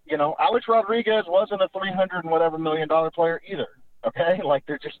aren't, Alex Rodriguez wasn't a $300 and whatever million player either, okay? Like,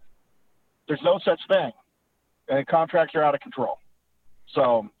 there's no such thing. And contracts are out of control.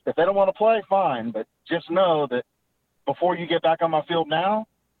 So if they don't want to play, fine, but just know that before you get back on my field now,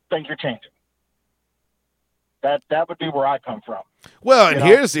 things are changing. That would be where I come from. Well, and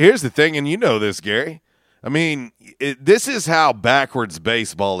here's the thing, and you know this, Gary. I mean, this is how backwards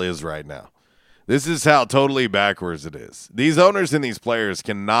baseball is right now. This is how totally backwards it is. These owners and these players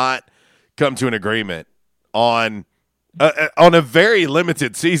cannot come to an agreement on a very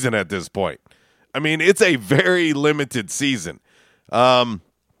limited season at this point. I mean, it's a very limited season.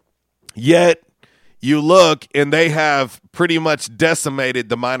 Yet you look and they have pretty much decimated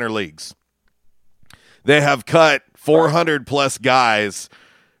the minor leagues. They have cut 400 plus guys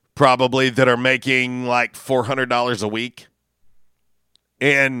probably that are making like $400 a week.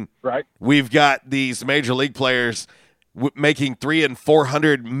 And we've got these major league players making $300 and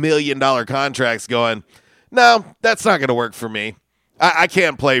 $400 million contracts going, no, that's not going to work for me. I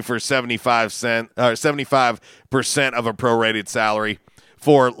can't play for 75% of a prorated salary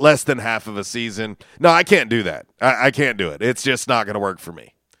for less than half of a season. No, I can't do that. I can't do it. It's just not going to work for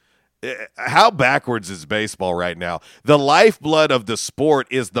me. How backwards is baseball right now? The lifeblood of the sport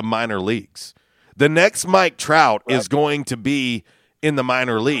is the minor leagues. The next Mike Trout is going to be in the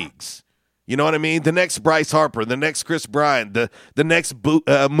minor leagues. You know what I mean? The next Bryce Harper, the next Chris Bryant, the next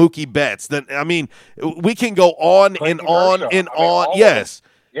Mookie Betts. We can go on and on and on. Yes.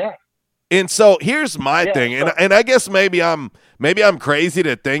 Yeah. And so here's my thing, and I guess maybe I'm crazy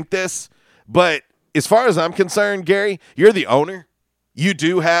to think this, but as far as I'm concerned, Gary, you're the owner. You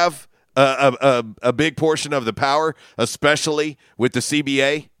do have a big portion of the power, especially with the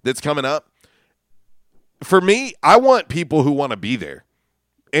CBA that's coming up. For me, I want people who want to be there.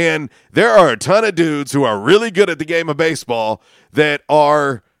 And there are a ton of dudes who are really good at the game of baseball that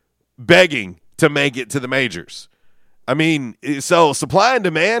are begging to make it to the majors. I mean, so supply and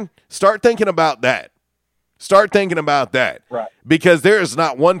demand, start thinking about that. Start thinking about that. Right. Because there is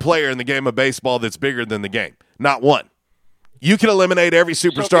not one player in the game of baseball that's bigger than the game. Not one. You can eliminate every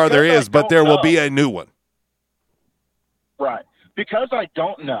superstar there is, but there will be a new one. Right. Because I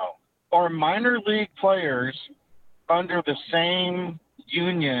don't know, are minor league players under the same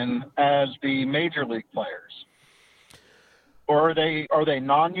union as the major league players? Or are they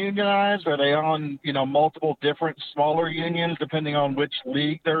non-unionized? Are they on, multiple different smaller unions depending on which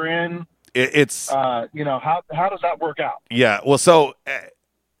league they're in? It's how does that work out? Yeah, well, so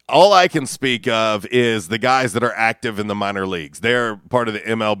all I can speak of is the guys that are active in the minor leagues. They're part of the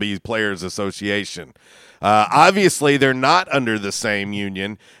MLB Players Association. Obviously, they're not under the same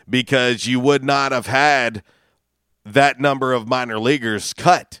union because you would not have had that number of minor leaguers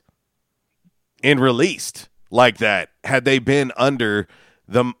cut and released like that had they been under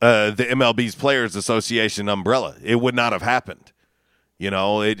the MLB's Players Association umbrella. It would not have happened.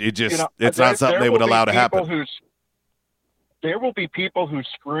 It's not something they would allow to happen. There will be people who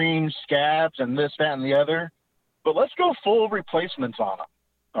scream scabs and this, that, and the other, but let's go full replacements on them,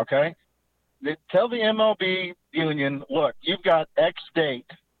 okay? Tell the MLB union, look, you've got X date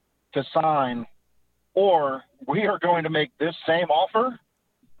to sign, or we are going to make this same offer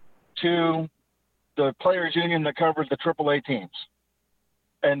to the players union that covers the AAA teams.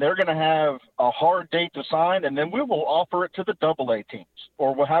 And they're going to have a hard date to sign, and then we will offer it to the AA teams,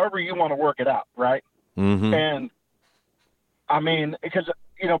 or however you want to work it out, right? Mm-hmm. And, I mean, because,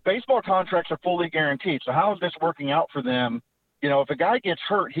 baseball contracts are fully guaranteed. So how is this working out for them? If a guy gets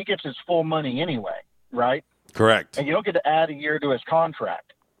hurt, he gets his full money anyway, right? Correct. And you don't get to add a year to his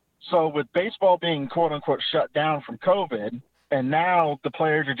contract. So with baseball being, quote-unquote, shut down from COVID, and now the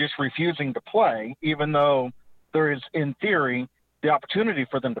players are just refusing to play, even though there is, in theory, the opportunity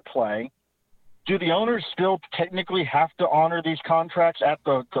for them to play, do the owners still technically have to honor these contracts at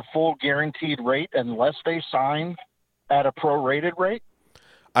the full guaranteed rate unless they sign at a prorated rate?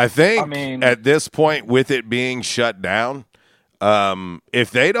 I think at this point, with it being shut down, if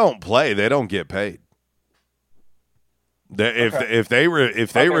they don't play, they don't get paid. If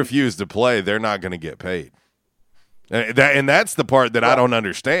they refuse to play, they're not going to get paid. And that's the part that I don't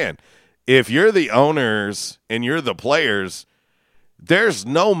understand. If you're the owners and you're the players, there's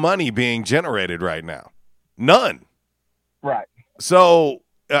no money being generated right now. None. Right. So,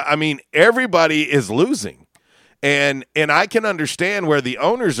 everybody is losing. And I can understand where the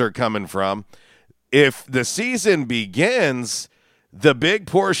owners are coming from. If the season begins, the big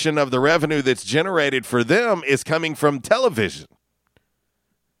portion of the revenue that's generated for them is coming from television.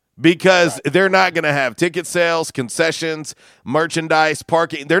 Because they're not going to have ticket sales, concessions, merchandise,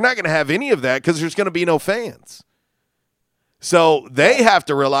 parking. They're not going to have any of that because there's going to be no fans. So they have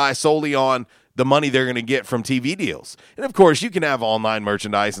to rely solely on the money they're going to get from TV deals. And, of course, you can have online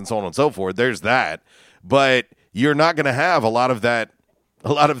merchandise and so on and so forth. There's that. But you're not going to have a lot of that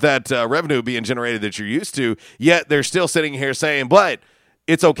revenue being generated that you're used to, yet they're still sitting here saying, but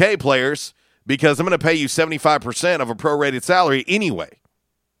it's okay, players, because I'm going to pay you 75% of a prorated salary anyway.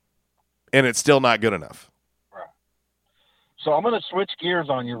 And it's still not good enough. Right. So I'm going to switch gears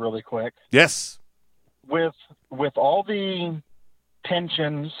on you really quick. Yes. With all the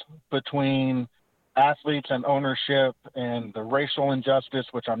tensions between athletes and ownership and the racial injustice,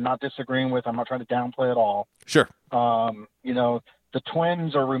 which I'm not disagreeing with, I'm not trying to downplay at all. Sure. The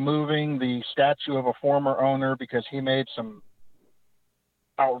Twins are removing the statue of a former owner because he made some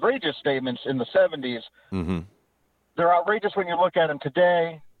outrageous statements in the 70s. Mm-hmm. They're outrageous when you look at them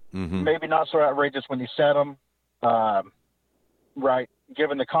today. Mm-hmm. Maybe not so outrageous when you said them. Right.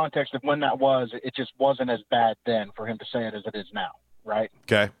 Given the context of when that was, it just wasn't as bad then for him to say it as it is now. Right.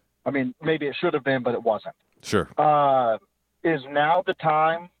 Okay. Maybe it should have been, but it wasn't. Sure. Is now the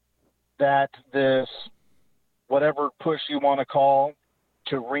time that this, whatever push you want to call,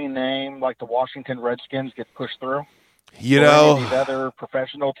 to rename like the Washington Redskins get pushed through? You or know, any of these other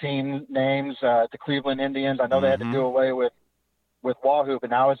professional team names, the Cleveland Indians. I know they had to do away with Wahoo, but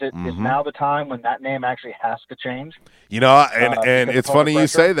now is now the time when that name actually has to change? You know, and it's funny you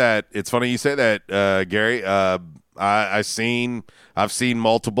pressure? say that. It's funny you say that, Gary. I've seen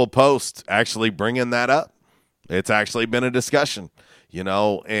multiple posts actually bringing that up. It's actually been a discussion, you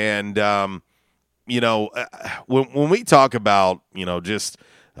know, and when we talk about, you know, just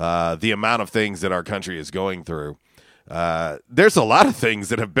the amount of things that our country is going through, there's a lot of things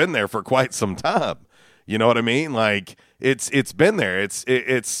that have been there for quite some time. You know what I mean? Like it's been there.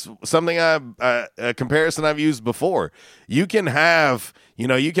 It's something a comparison I've used before. You can have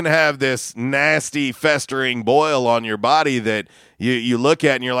this nasty festering boil on your body that you look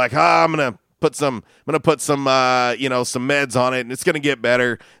at and you're like, I'm gonna put some some meds on it and it's gonna get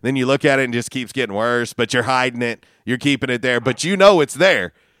better. Then you look at it and it just keeps getting worse, but you're hiding it, you're keeping it there, but you know it's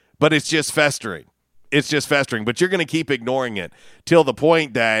there, but it's just festering. It's just festering, but you're gonna keep ignoring it till the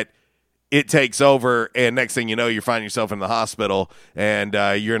point that it takes over, and next thing you know, you find yourself in the hospital, and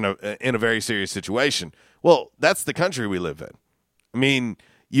you're in a very serious situation. Well, that's the country we live in. I mean,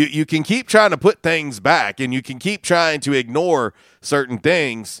 you can keep trying to put things back, and you can keep trying to ignore certain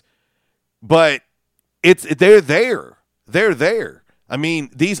things, but they're there. They're there. I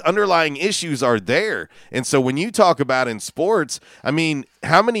mean, these underlying issues are there. And so when you talk about in sports, I mean,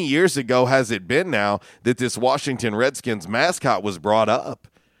 how many years ago has it been now that this Washington Redskins mascot was brought up?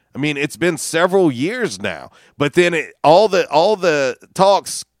 I mean, it's been several years now, but then all the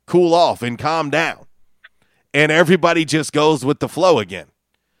talks cool off and calm down, and everybody just goes with the flow again.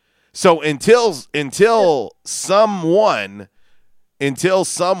 So until someone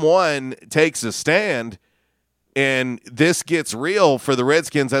takes a stand and this gets real for the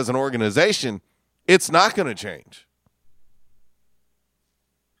Redskins as an organization, it's not going to change.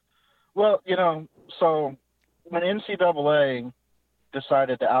 Well, you know, so when NCAA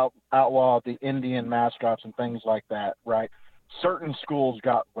decided to outlaw the Indian mascots and things like that, right? Certain schools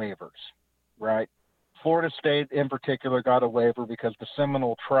got waivers, right? Florida State in particular got a waiver because the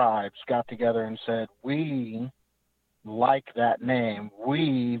Seminole tribes got together and said, we like that name.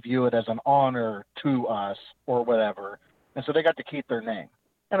 We view it as an honor to us or whatever. And so they got to keep their name.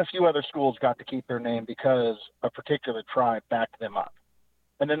 And a few other schools got to keep their name because a particular tribe backed them up.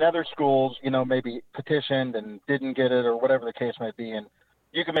 And then other schools, you know, maybe petitioned and didn't get it or whatever the case may be. And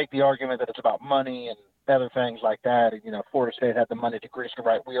you can make the argument that it's about money and other things like that. And, you know, Florida State had the money to grease the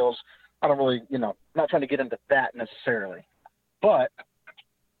right wheels. I don't really, you know, not trying to get into that necessarily. But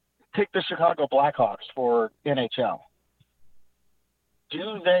take the Chicago Blackhawks for NHL.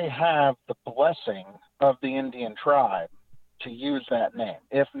 Do they have the blessing of the Indian tribe to use that name?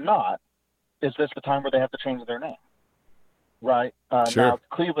 If not, is this the time where they have to change their name? Right. Sure. Now,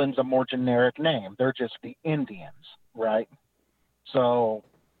 Cleveland's a more generic name. They're just the Indians, right? So,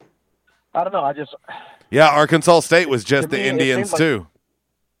 I don't know. Yeah, Arkansas State was just the me, Indians, too.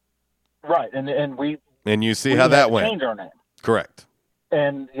 Right. And you see how that went. Change our name. Correct.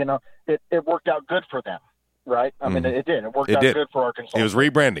 And, you know, it worked out good for them, right? I mean, it did. It worked out good for Arkansas. It was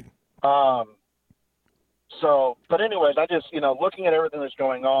rebranding. So, but anyways, I just, you know, looking at everything that's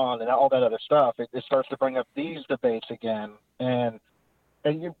going on and all that other stuff, it starts to bring up these debates again. And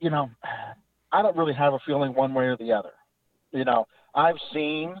you know, I don't really have a feeling one way or the other. You know, I've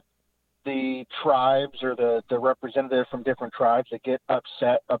seen the tribes or the representatives from different tribes that get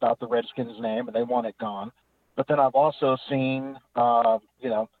upset about the Redskins name and they want it gone. But then I've also seen, you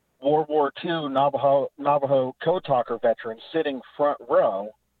know, World War II Navajo Code Talker veterans sitting front row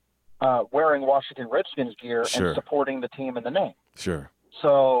wearing Washington Redskins gear and supporting the team and the name. Sure.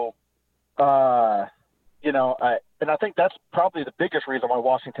 So, you know, I think that's probably the biggest reason why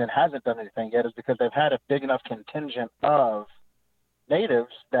Washington hasn't done anything yet is because they've had a big enough contingent of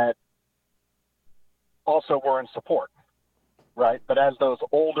natives that also were in support, right? But as those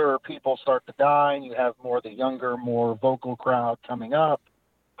older people start to die and you have more of the younger, more vocal crowd coming up,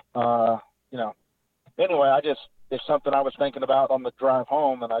 you know, anyway, it's something I was thinking about on the drive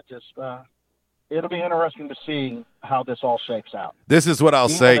home, and it'll be interesting to see how this all shakes out. This is what I'll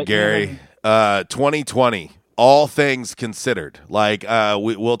say, Gary. 2020, all things considered. Like,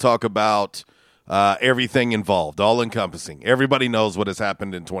 we'll talk about everything involved, all-encompassing. Everybody knows what has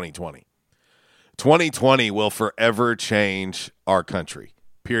happened in 2020. 2020 will forever change our country,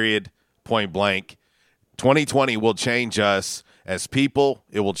 period, point blank. 2020 will change us as people.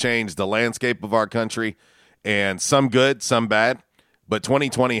 It will change the landscape of our country. And some good, some bad, but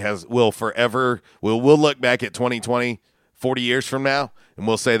 2020 will forever. We'll look back at 2020 40 years from now, and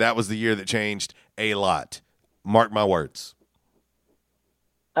we'll say that was the year that changed a lot. Mark my words.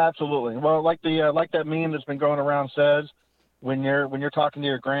 Absolutely. Well, like that meme that's been going around says, when you're talking to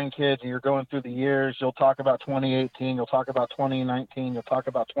your grandkids and you're going through the years, you'll talk about 2018, you'll talk about 2019, you'll talk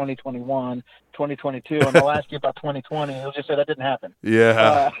about 2021, 2022, and they'll ask you about 2020. You'll just say that didn't happen.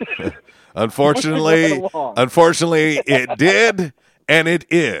 Yeah. Unfortunately, it did, and it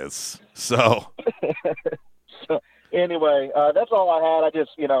is. So anyway, that's all I had. I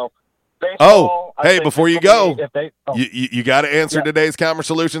just, baseball. Hey, before you go, you got to answer Yeah. today's Calmer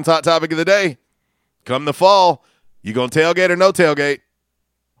Solutions hot topic of the day. Come the fall, you going to tailgate or no tailgate?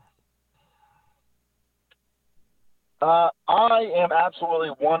 I am absolutely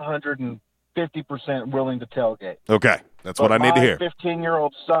 150% willing to tailgate. Okay, that's what I need to hear. My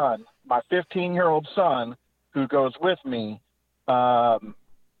 15-year-old son, who goes with me,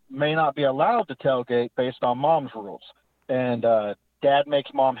 may not be allowed to tailgate based on mom's rules. And Dad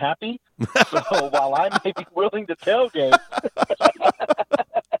makes mom happy. So while I may be willing to tailgate,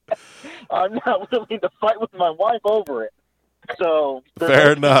 I'm not willing to fight with my wife over it. So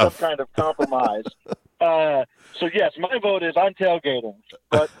Fair enough. Some kind of compromise. So yes, my vote is I'm tailgating.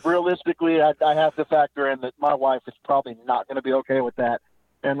 But realistically, I have to factor in that my wife is probably not going to be okay with that.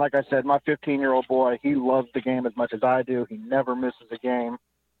 And like I said, my 15-year-old boy, he loves the game as much as I do. He never misses a game.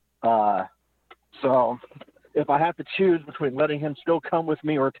 So if I have to choose between letting him still come with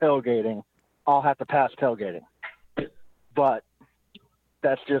me or tailgating, I'll have to pass tailgating. But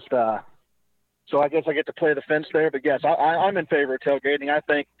that's just so I guess I get to play the fence there. But yes, I'm in favor of tailgating. I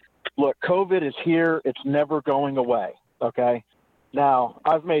think, look, COVID is here. It's never going away, okay? Now,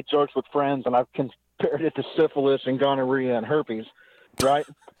 I've made jokes with friends, and I've compared it to syphilis and gonorrhea and herpes, right?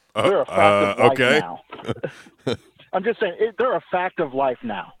 They're a fact of life now. I'm just saying, they're a fact of life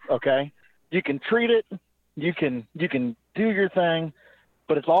now, okay? You can treat it. You can do your thing,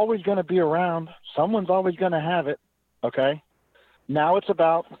 but it's always going to be around. Someone's always going to have it, okay? Now it's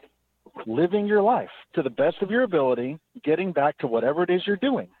about living your life to the best of your ability, getting back to whatever it is you're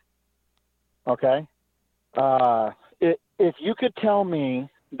doing, okay? If you could tell me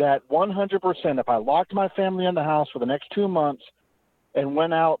that 100%, if I locked my family in the house for the next 2 months and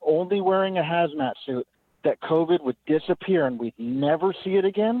went out only wearing a hazmat suit, that COVID would disappear and we'd never see it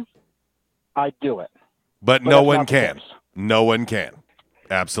again, I'd do it. But no one can. No one can.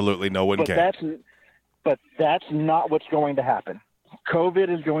 Absolutely no one can. But that's not what's going to happen. COVID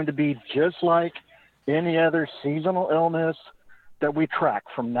is going to be just like any other seasonal illness that we track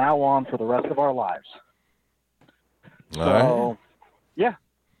from now on for the rest of our lives. So, yeah,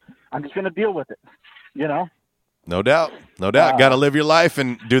 I'm just going to deal with it, No doubt. No doubt. Got to live your life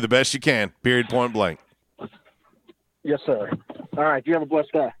and do the best you can, period, point blank. Yes, sir. All right, you have a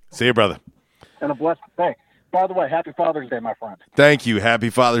blessed day. See you, brother. And a blessed day. By the way, happy Father's Day, my friend. Thank you.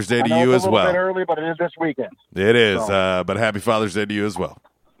 Happy Father's Day to you as well. It's a little bit early, but it is this weekend. It is, but happy Father's Day to you as well.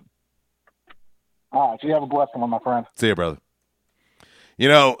 All right, you have a blessed one, my friend. See you, brother.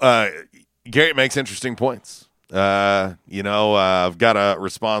 Garrett makes interesting points. I've got a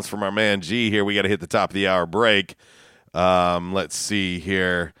response from our man G here. We got to hit the top of the hour break. Let's see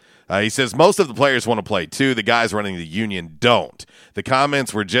here. He says, most of the players want to play, too. The guys running the union don't. The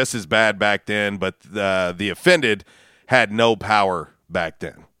comments were just as bad back then, but the offended had no power back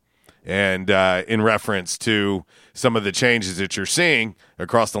then. And in reference to some of the changes that you're seeing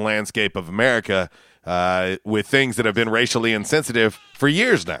across the landscape of America with things that have been racially insensitive for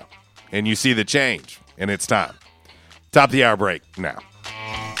years now. And you see the change, and it's time. Top of the hour break now.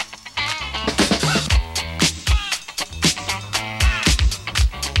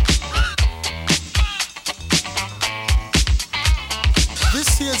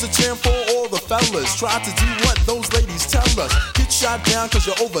 Here's a chant for all the fellas. Try to do what those ladies tell us. Get shot down because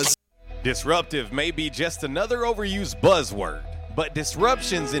you're over. Disruptive may be just another overused buzzword, but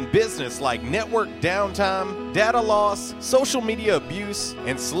disruptions in business like network downtime, data loss, social media abuse,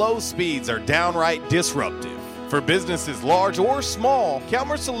 and slow speeds are downright disruptive. For businesses large or small,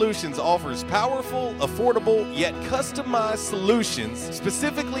 Calmer Solutions offers powerful, affordable, yet customized solutions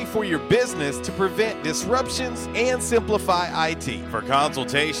specifically for your business to prevent disruptions and simplify IT. For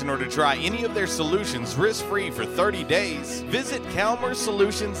consultation or to try any of their solutions risk-free for 30 days, visit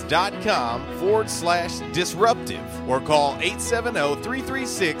calmersolutions.com/disruptive or call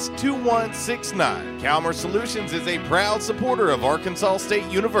 870-336-2169. Calmer Solutions is a proud supporter of Arkansas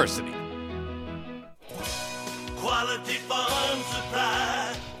State University. Quality Farm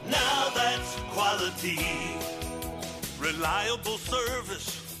Supply, now that's quality. Reliable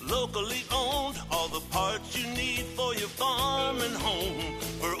service, locally owned, all the parts you need for your farm and home.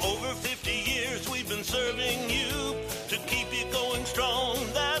 For over 50 years we've been serving you to keep you going strong,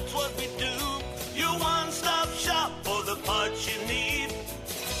 that's what we do. Your one-stop shop for the parts you need.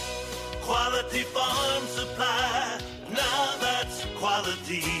 Quality Farm Supply. Now that's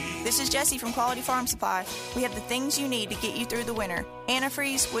quality. This is Jessie from Quality Farm Supply. We have the things you need to get you through the winter.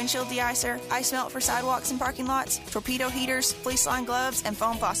 Antifreeze, windshield de-icer, ice melt for sidewalks and parking lots, torpedo heaters, fleece line gloves, and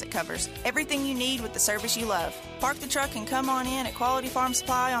foam faucet covers. Everything you need with the service you love. Park the truck and come on in at Quality Farm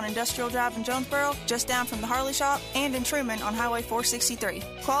Supply on Industrial Drive in Jonesboro, just down from the Harley Shop, and in Truman on Highway 463.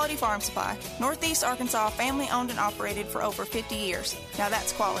 Quality Farm Supply. Northeast Arkansas, family owned and operated for over 50 years. Now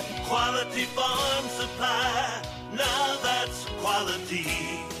that's quality. Quality Farm Supply. Now that's quality.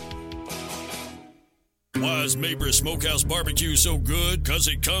 Why is Mabry Smokehouse Barbecue so good? Because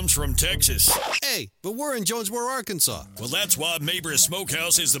it comes from Texas. Hey, but we're in Jonesboro, Arkansas. Well, that's why Mabry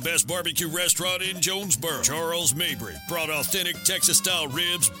Smokehouse is the best barbecue restaurant in Jonesboro. Charles Mabry brought authentic Texas-style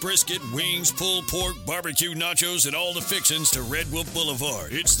ribs, brisket, wings, pulled pork, barbecue nachos, and all the fixins to Red Wolf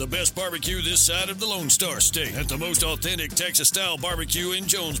Boulevard. It's the best barbecue this side of the Lone Star State at the most authentic Texas-style barbecue in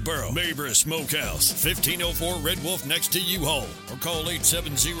Jonesboro. Mabry Smokehouse, 1504 Red Wolf next to U-Haul. Or call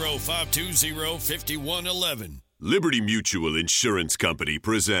 870-520-5111. Liberty Mutual Insurance Company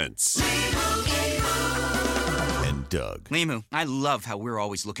presents And Doug. Limu, I love how we're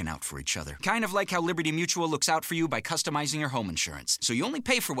always looking out for each other. Kind of like how Liberty Mutual looks out for you by customizing your home insurance. So you only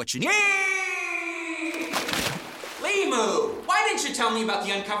pay for what you need. Limu, why didn't you tell me about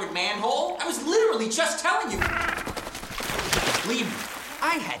the uncovered manhole? I was literally just telling you. Limu,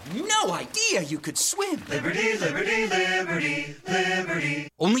 I had no idea you could swim. Liberty, liberty, liberty, liberty.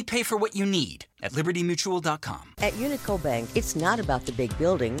 Only pay for what you need at libertymutual.com. At Unico Bank, it's not about the big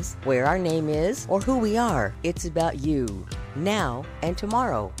buildings, where our name is, or who we are. It's about you, now and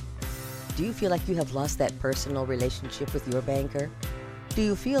tomorrow. Do you feel like you have lost that personal relationship with your banker? Do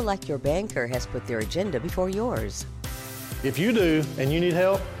you feel like your banker has put their agenda before yours? If you do and you need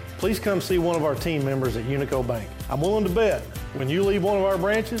help, please come see one of our team members at Unico Bank. I'm willing to bet when you leave one of our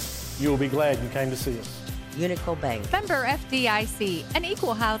branches, you will be glad you came to see us. Unico Bank. Member FDIC, an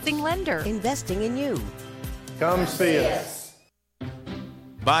equal housing lender. Investing in you. Come see us.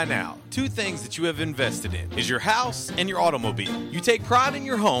 By now, two things that you have invested in is your house and your automobile. You take pride in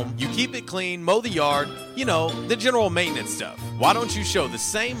your home, you keep it clean, mow the yard, you know, the general maintenance stuff. Why don't you show the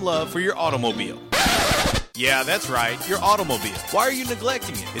same love for your automobile? Yeah, that's right, your automobile. Why are you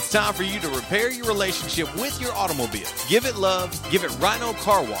neglecting it? It's time for you to repair your relationship with your automobile. Give it love, give it Rhino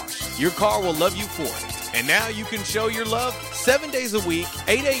Car Wash. Your car will love you for it. And now you can show your love 7 days a week,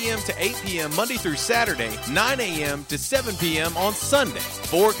 8 a.m. to 8 p.m. Monday through Saturday, 9 a.m. to 7 p.m. on Sunday.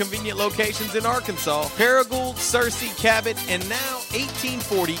 4 convenient locations in Arkansas: Paragould, Searcy, Cabot, and now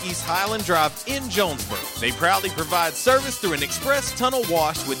 1840 East Highland Drive in Jonesboro. They proudly provide service through an express tunnel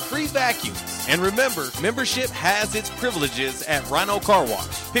wash with free vacuums. And remember, membership has its privileges at Rhino Car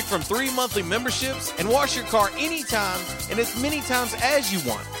Wash. Pick from 3 monthly memberships and wash your car anytime and as many times as you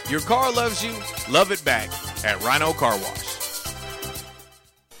want. Your car loves you, love it back at Rhino Car Wash.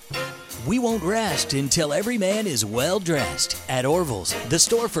 We won't rest until every man is well dressed. At Orville's, the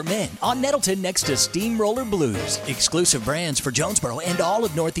store for men on Nettleton next to Steamroller Blues. Exclusive brands for Jonesboro and all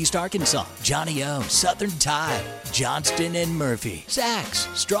of Northeast Arkansas. Johnny O, Southern Tide, Johnston and Murphy,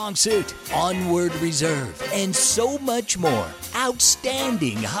 Saks, Strong Suit, Onward Reserve, and so much more.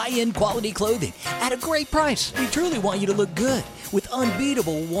 Outstanding high-end quality clothing at a great price. We truly want you to look good with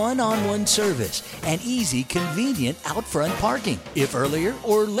unbeatable one-on-one service and easy, convenient out-front parking. If earlier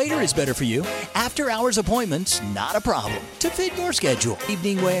or later is better for you, after-hours appointments, not a problem. To fit your schedule,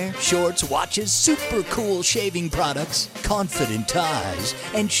 evening wear, shorts, watches, super cool shaving products, confident ties,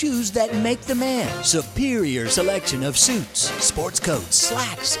 and shoes that make the man. Superior selection of suits, sports coats,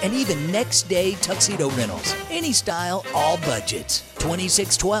 slacks, and even next-day tuxedo rentals. Any style, all budgets.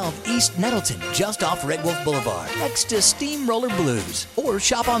 2612 East Nettleton, just off Red Wolf Boulevard, next to Steamroller Blues. Or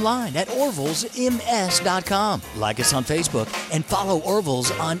shop online at orvillesms.com. Like us on Facebook and follow Orville's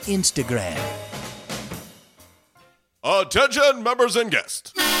on Instagram. Attention, members and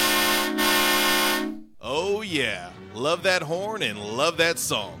guests. Oh, yeah. Love that horn and love that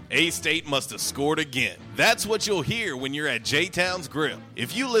song. A-State must have scored again. That's what you'll hear when you're at J-Town's Grill.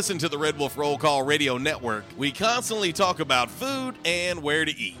 If you listen to the Red Wolf Roll Call Radio Network, we constantly talk about food and where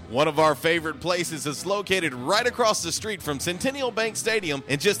to eat. One of our favorite places is located right across the street from Centennial Bank Stadium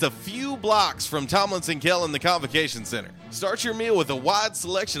and just a few blocks from Tomlinson Kell and the Convocation Center. Start your meal with a wide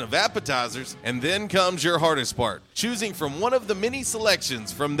selection of appetizers, and then comes your hardest part, choosing from one of the many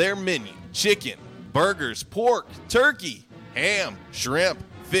selections from their menu: chicken, burgers, pork, turkey, ham, shrimp,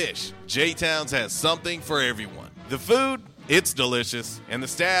 fish. J-Town's has something for everyone. The food, it's delicious, and the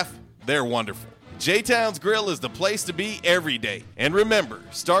staff, they're wonderful. J-Town's Grill is the place to be every day. And remember,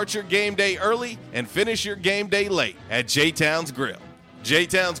 start your game day early and finish your game day late at J-Town's Grill.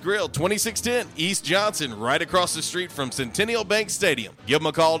 J-Town's Grill, 2610 East Johnson, right across the street from Centennial Bank Stadium. Give them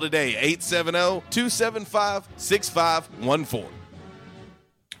a call today, 870-275-6514.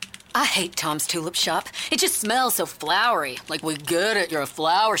 I hate Tom's Tulip Shop. It just smells so flowery. Like, we get it, you're a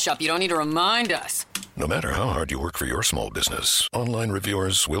flower shop. You don't need to remind us. No matter how hard you work for your small business, online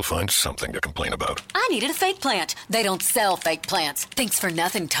reviewers will find something to complain about. I needed a fake plant. They don't sell fake plants. Thanks for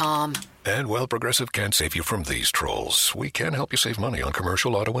nothing, Tom. And while Progressive can't save you from these trolls, we can help you save money on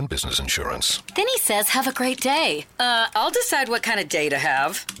commercial, auto, and business insurance. Then he says, have a great day. I'll decide what kind of day to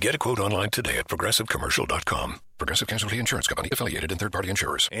have. Get a quote online today at progressivecommercial.com. Progressive Casualty Insurance Company, affiliated and third-party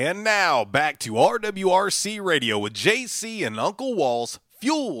insurers. And now, back to RWRC Radio with JC and Uncle Walls,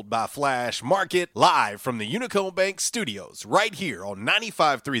 fueled by Flash Market, live from the Unico Bank Studios, right here on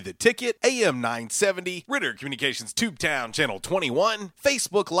 95.3 The Ticket, AM 970, Ritter Communications Tubetown Channel 21,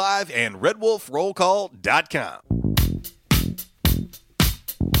 Facebook Live, and RedWolfRollCall.com.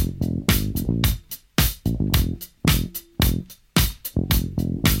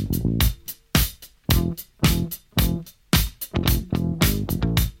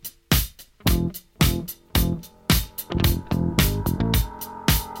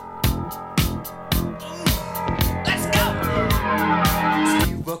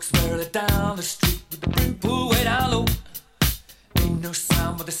 Down the street with the brim pull way down low. Ain't no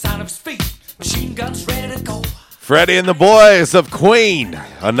sound but the sound of his feet. Machine guns ready to go. Freddie and the boys of Queen.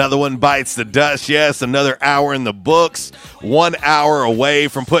 Another one bites the dust. Yes, another hour in the books. 1 hour away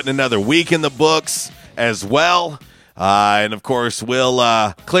from putting another week in the books as well. And, of course,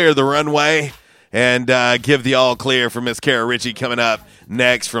 we'll clear the runway and give the all clear for Miss Kara Ritchie coming up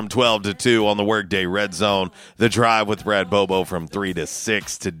next from 12 to 2 on the Workday Red Zone. The Drive with Brad Bobo from 3 to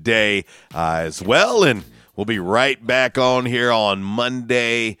 6 today as well. And we'll be right back on here on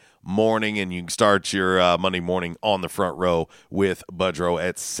Monday morning, and you can start your Monday morning on the front row with Budrow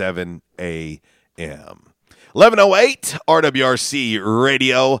at 7 a.m. 11:08 RWRC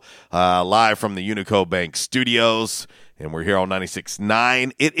Radio, live from the Unico Bank Studios. And we're here on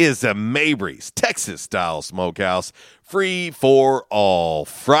 96.9. It is a Mabry's Texas-style smokehouse, free for all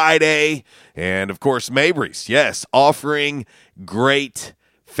Friday. And, of course, Mabry's, yes, offering great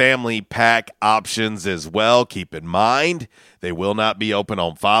family pack options as well. Keep in mind, they will not be open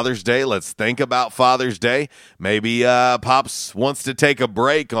on Father's Day. Let's think about Father's Day. Maybe Pops wants to take a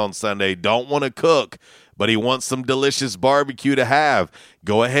break on Sunday, don't want to cook, but he wants some delicious barbecue to have.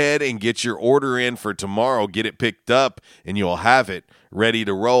 Go ahead and get your order in for tomorrow. Get it picked up, and you'll have it ready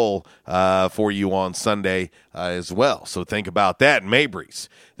to roll for you on Sunday as well. So think about that. Mabry's,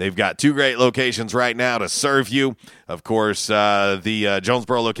 they've got 2 great locations right now to serve you. Of course, the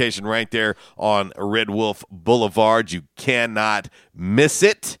Jonesboro location right there on Red Wolf Boulevard. You cannot miss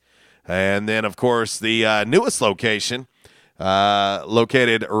it. And then, of course, the newest location,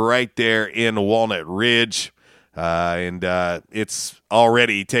 located right there in Walnut Ridge. And it's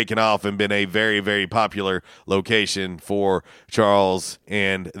already taken off and been a very, very popular location for Charles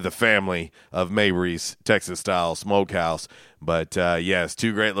and the family of Mabry's Texas-style Smokehouse. But, yes,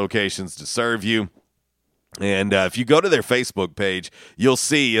 2 great locations to serve you. And if you go to their Facebook page, you'll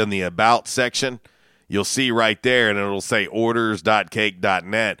see in the About section, you'll see right there, and it'll say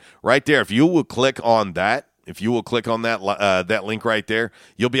orders.cake.net. Right there, if you will click on that, that link right there,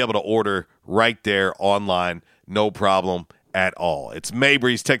 you'll be able to order right there online, no problem at all. It's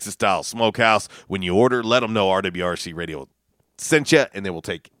Mabry's Texas-style Smokehouse. When you order, let them know RWRC Radio sent you, and they will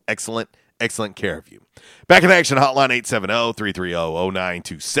take excellent care of you. Back in action, hotline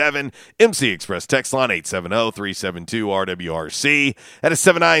 870-330-0927. MC Express text line 870-372-RWRC. That is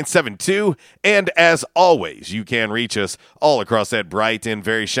 7972. And as always, you can reach us all across that bright and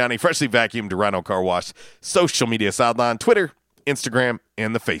very shiny, freshly vacuumed Rhino Car Wash social media sideline, Twitter, Instagram,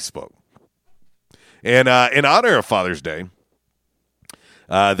 and the Facebook. And in honor of Father's Day,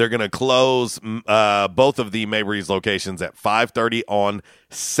 they're going to close both of the Mabry's locations at 5:30 on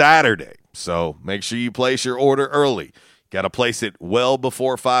Saturday. So make sure you place your order early. Got to place it well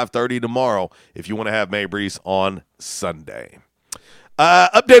before 5:30 tomorrow if you want to have Mabry's on Sunday.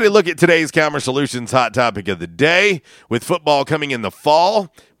 Updated look at today's Commerce Solutions hot topic of the day. With football coming in the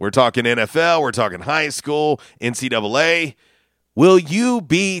fall, we're talking NFL, we're talking high school, NCAA. Will you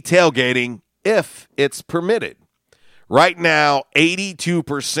be tailgating if it's permitted? Right now,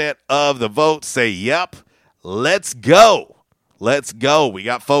 82% of the votes say, yep, let's go. Let's go. We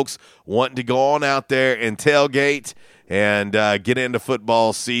got folks wanting to go on out there and tailgate and get into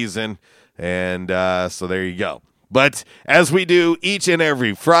football season. And so there you go. But as we do each and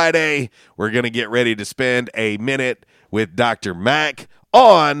every Friday, we're going to get ready to spend a minute with Dr. Mack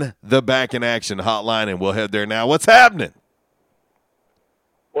on the Back in Action hotline, and we'll head there now. What's happening?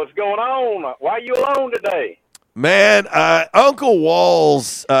 What's going on? Why are you alone today? Man, Uncle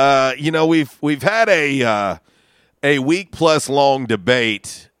Walls, we've had a week plus long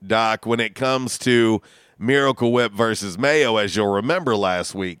debate, Doc, when it comes to Miracle Whip versus Mayo, as you'll remember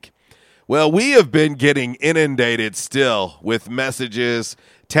last week. Well, we have been getting inundated still with messages,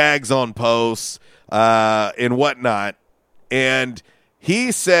 tags on posts, and whatnot. And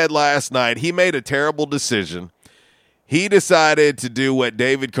he said last night he made a terrible decision. He decided to do what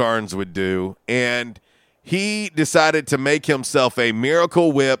David Carnes would do, and he decided to make himself a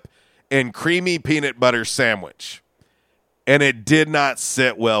Miracle Whip and creamy peanut butter sandwich. And it did not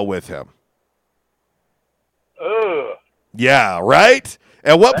sit well with him. Ugh. Yeah, right?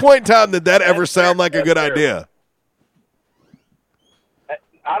 At what point in time did that ever sound like a good idea?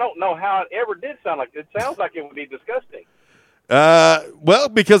 I don't know how it ever did sound like it. It sounds like it would be disgusting. Well,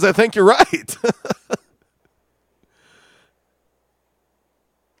 because I think you're right.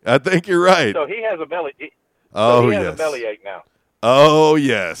 I think you're right. So he has a belly. He has a bellyache now. Oh,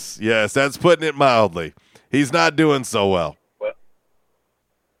 yes. Yes, that's putting it mildly. He's not doing so well.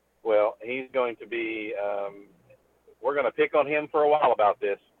 Well, he's going to be we're going to pick on him for a while about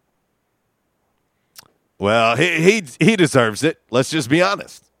this. Well, he deserves it. Let's just be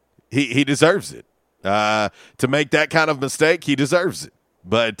honest. He deserves it. To make that kind of mistake, he deserves it.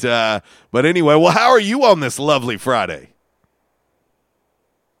 But anyway, well, how are you on this lovely Friday?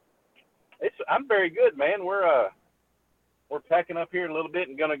 I'm very good, man. We're packing up here a little bit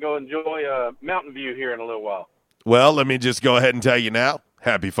and going to go enjoy Mountain View here in a little while. Well, let me just go ahead and tell you now,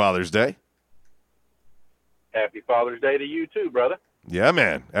 happy Father's Day. Happy Father's Day to you too, brother. Yeah,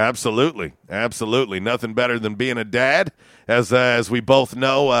 man. Absolutely. Absolutely. Nothing better than being a dad, as we both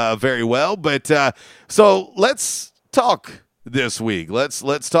know very well. But so let's talk this week.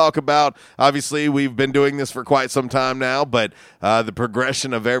 Let's talk about, obviously, we've been doing this for quite some time now, but the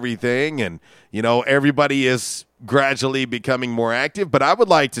progression of everything. And, everybody is gradually becoming more active. But I would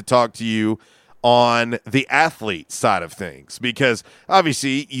like to talk to you on the athlete side of things, because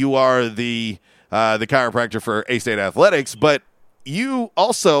obviously you are the chiropractor for A-State Athletics, but you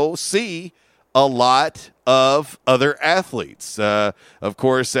also see a lot of other athletes. Of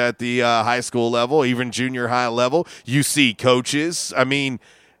course, at the high school level, even junior high level, you see coaches. I mean,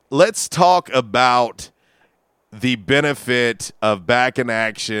 let's talk about the benefit of back in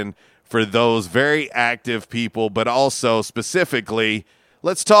action for those very active people, but also specifically,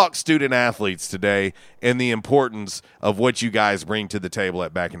 let's talk student athletes today and the importance of what you guys bring to the table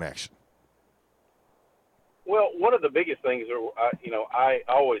at Back in Action. Well, one of the biggest things, I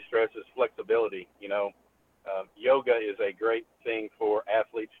always stress is flexibility. Yoga is a great thing for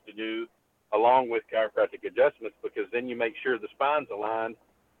athletes to do along with chiropractic adjustments, because then you make sure the spine's aligned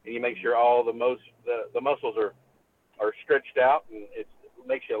and you make sure all the muscles are stretched out, and it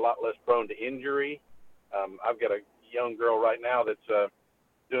makes you a lot less prone to injury. I've got a young girl right now that's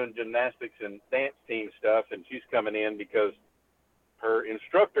doing gymnastics and dance team stuff, and she's coming in because her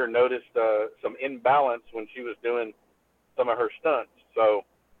instructor noticed some imbalance when she was doing some of her stunts. So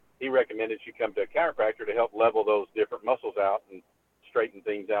he recommended she come to a chiropractor to help level those different muscles out and straighten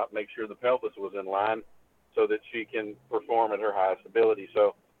things out, make sure the pelvis was in line so that she can perform at her highest ability.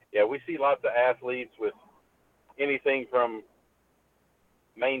 So, yeah, we see lots of athletes with anything from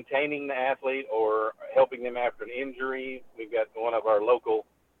maintaining the athlete or helping them after an injury. We've got one of our local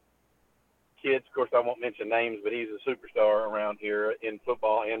kids, of course I won't mention names, but he's a superstar around here in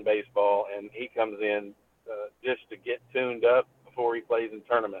football and baseball, and he comes in just to get tuned up before he plays in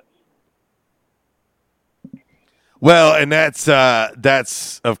tournaments. Well, and that's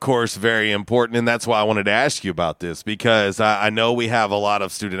of course very important, and that's why I wanted to ask you about this, because I know we have a lot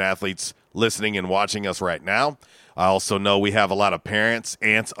of student athletes listening and watching us right now. I also know we have a lot of parents,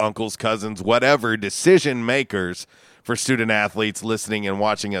 aunts, uncles, cousins, whatever, decision makers for student athletes listening and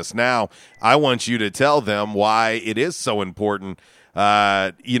watching us now. I want you to tell them why it is so important.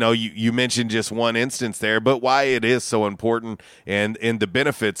 You mentioned just one instance there, but why it is so important and the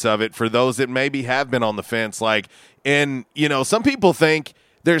benefits of it for those that maybe have been on the fence. Some people think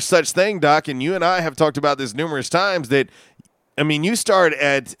there's such thing, Doc, and you and I have talked about this numerous times, that, you start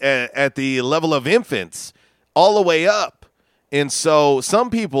at the level of infants all the way up. And so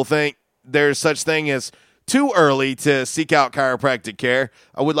some people think there's such thing as too early to seek out chiropractic care.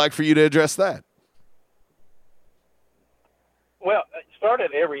 I would like for you to address that. Well, start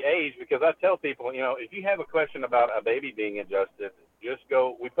at every age, because I tell people, if you have a question about a baby being adjusted, just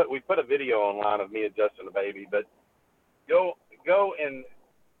go. We put a video online of me adjusting a baby, but go and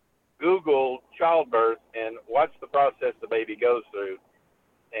Google childbirth and watch the process the baby goes through.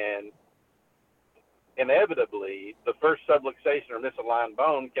 And inevitably the first subluxation or misaligned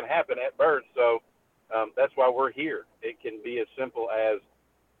bone can happen at birth. So that's why we're here. It can be as simple as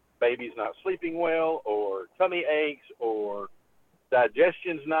baby's not sleeping well, or tummy aches, or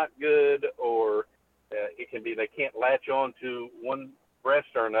digestion's not good, or it can be they can't latch on to one breast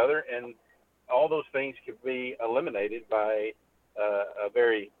or another, and all those things can be eliminated by a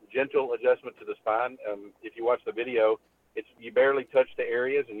very gentle adjustment to the spine. If you watch the video, you barely touch the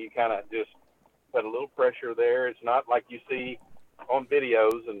areas, and you kind of just put a little pressure there. It's not like you see on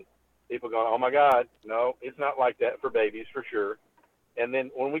videos and people going, oh my God. No, it's not like that for babies, for sure. And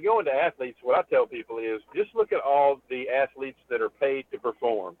then when we go into athletes, what I tell people is just look at all the athletes that are paid to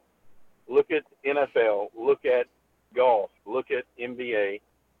perform. Look at NFL, look at golf, look at NBA.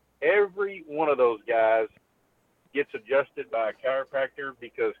 Every one of those guys gets adjusted by a chiropractor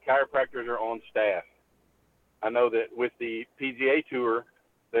because chiropractors are on staff. I know that with the PGA Tour,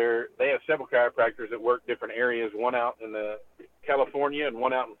 they have several chiropractors that work different areas, one out in California and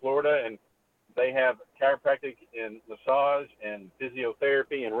one out in Florida, and they have chiropractic and massage and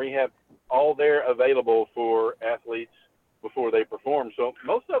physiotherapy and rehab all there available for athletes before they perform. So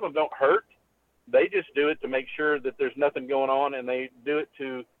most of them don't hurt. They just do it to make sure that there's nothing going on, and they do it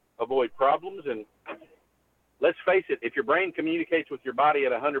to avoid problems. And let's face it, if your brain communicates with your body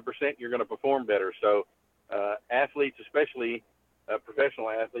at 100%, you're going to perform better. So athletes, especially professional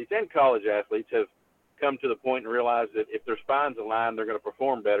athletes and college athletes, have come to the point and realized that if their spine's aligned, they're going to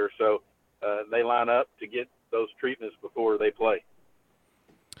perform better. So they line up to get those treatments before they play.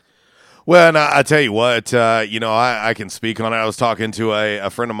 Well, and I tell you what, I can speak on it. I was talking to a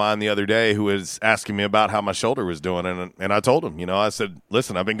friend of mine the other day who was asking me about how my shoulder was doing, and I told him, I said,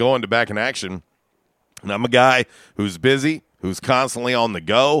 listen, I've been going to Back in Action, and I'm a guy who's busy, who's constantly on the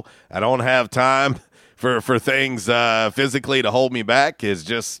go. I don't have time for things physically to hold me back. It's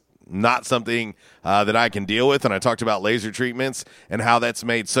just not something that I can deal with. And I talked about laser treatments and how that's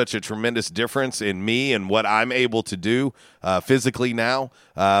made such a tremendous difference in me and what I'm able to do physically now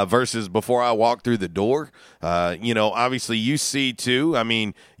versus before I walked through the door. Obviously you see too, I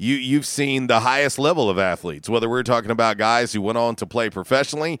mean, you've seen the highest level of athletes, whether we're talking about guys who went on to play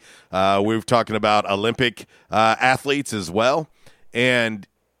professionally, we're talking about Olympic athletes as well. And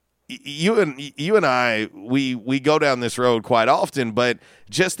you and I, we go down this road quite often, but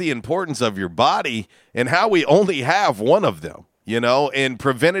just the importance of your body and how we only have one of them, and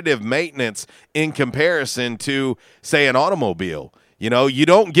preventative maintenance in comparison to, say, an automobile. You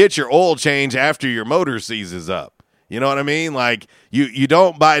don't get your oil change after your motor seizes up. You know what I mean? Like you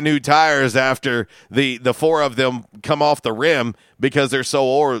don't buy new tires after the four of them come off the rim because they're so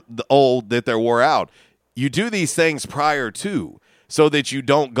old that they're wore out. You do these things prior to, so that you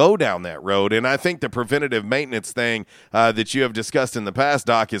don't go down that road. And I think the preventative maintenance thing that you have discussed in the past,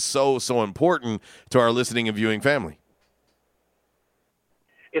 Doc, is so important to our listening and viewing family.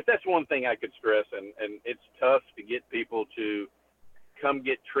 If that's one thing I could stress, and it's tough to get people to come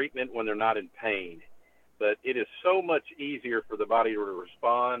get treatment when they're not in pain, but it is so much easier for the body to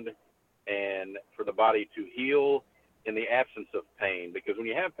respond and for the body to heal in the absence of pain, because when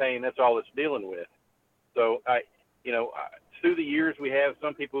you have pain, that's all it's dealing with. So through the years, we have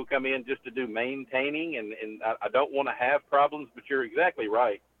some people who come in just to do maintaining, and I don't want to have problems, but you're exactly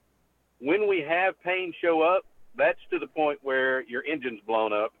right. When we have pain show up, that's to the point where your engine's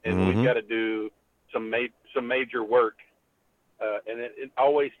blown up, and we've got to do some major work, and it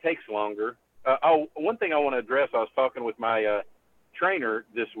always takes longer. One thing I want to address, I was talking with my trainer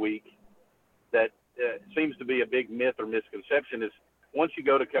this week that seems to be a big myth or misconception, is once you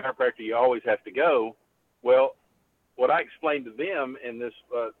go to chiropractor, you always have to go. Well, what I explained to them in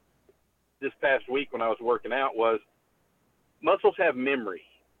this past week when I was working out was muscles have memory.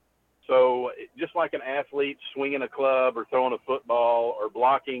 So just like an athlete swinging a club or throwing a football or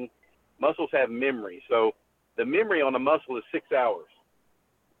blocking, muscles have memory. So the memory on a muscle is 6 hours.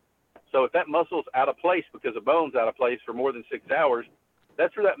 So if that muscle's out of place because the bone's out of place for more than 6 hours,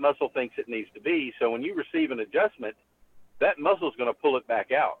 that's where that muscle thinks it needs to be. So when you receive an adjustment, that muscle's going to pull it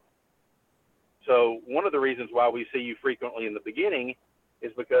back out. So one of the reasons why we see you frequently in the beginning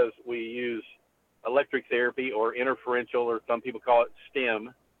is because we use electric therapy or interferential, or some people call it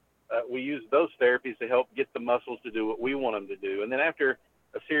STEM. We use those therapies to help get the muscles to do what we want them to do. And then after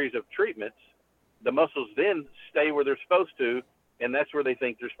a series of treatments, the muscles then stay where they're supposed to, and that's where they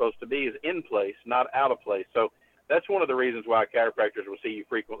think they're supposed to be, is in place, not out of place. So that's one of the reasons why chiropractors will see you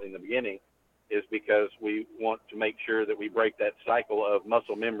frequently in the beginning, is because we want to make sure that we break that cycle of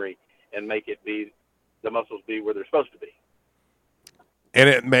muscle memory and make it be, the muscles be where they're supposed to be. And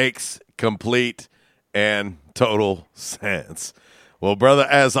it makes complete and total sense. Well, brother,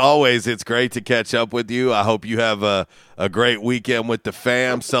 as always, it's great to catch up with you. I hope you have a great weekend with the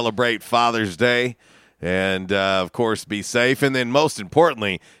fam, celebrate Father's Day, and, of course, be safe. And then most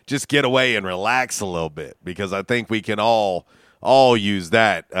importantly, just get away and relax a little bit, because I think we can all use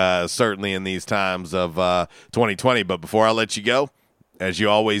that, certainly in these times of 2020. But before I let you go, as you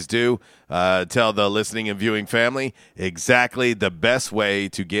always do, tell the listening and viewing family exactly the best way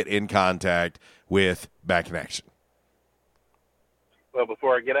to get in contact with Back in Action. Well,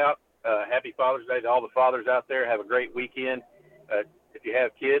 before I get out, happy Father's Day to all the fathers out there. Have a great weekend. If you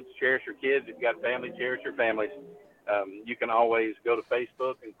have kids, cherish your kids. If you got family, cherish your families. You can always go to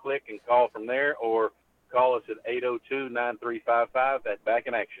Facebook and click and call from there, or call us at 802-9355 at Back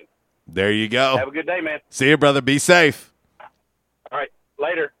in Action. There you go. Have a good day, man. See you, brother. Be safe. All right.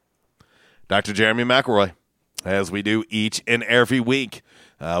 Later. Dr. Jeremy McElroy, as we do each and every week.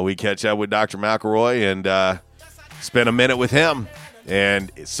 We catch up with Dr. McElroy and spend a minute with him.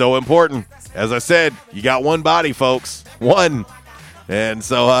 And it's so important. As I said, you got one body, folks. One. And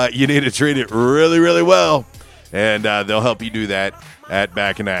so you need to treat it really, really well. And they'll help you do that at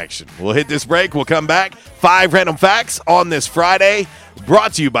Back in Action. We'll hit this break. We'll come back. 5 random facts on this Friday.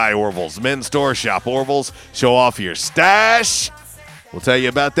 Brought to you by Orville's Men's Store. Shop Orville's. Show off your stash. We'll tell you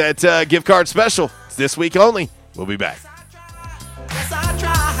about that gift card special. It's this week only. We'll be back. Yes, I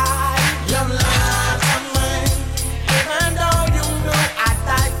tried. Your love and mine. Even though you know I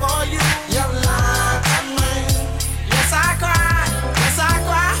died for you. Your love and mine. Yes, I cried. Yes, I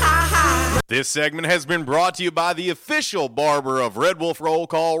cried. This segment has been brought to you by the official barber of Red Wolf Roll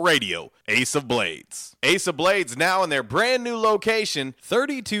Call Radio, Ace of Blades. Ace of Blades now in their brand new location,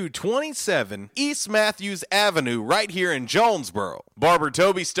 3227 East Matthews Avenue, right here in Jonesboro. Barber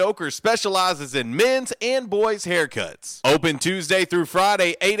Toby Stoker specializes in men's and boys' haircuts. Open Tuesday through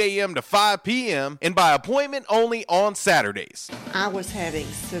Friday, 8 a.m. to 5 p.m. and by appointment only on Saturdays. I was having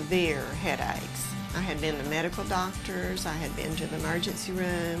severe headaches. I had been to medical doctors. I had been to the emergency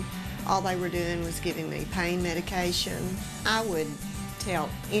room. All they were doing was giving me pain medication. I would tell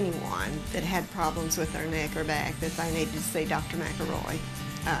anyone that had problems with their neck or back that they needed to see Dr. McElroy.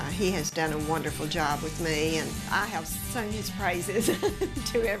 He has done a wonderful job with me, and I have sung his praises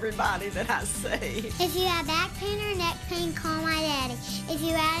to everybody that I see. If you have back pain or neck pain, call my daddy. If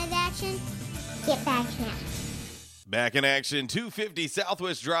you're out of action, get back now. Back in Action, 250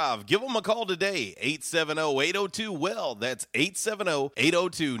 Southwest Drive. Give them a call today, 870-802-WELL. That's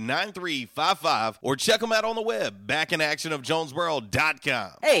 870-802-9355. Or check them out on the web,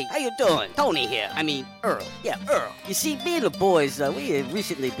 backinactionofjonesboro.com. Hey, how you doing? Tony here. Earl. Yeah, Earl. You see, me and the boys, we have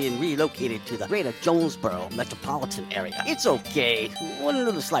recently been relocated to the greater Jonesboro metropolitan area. It's okay. One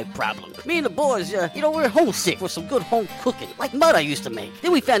little slight problem. Me and the boys, we're homesick for some good home cooking, like Mother used to make.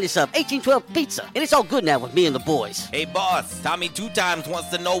 Then we found this 1812 pizza, and it's all good now with me and the boys. Hey, boss, Tommy 2 Times wants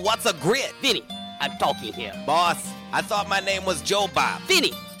to know what's a grit. Vinny, I'm talking here. Boss, I thought my name was Joe Bob.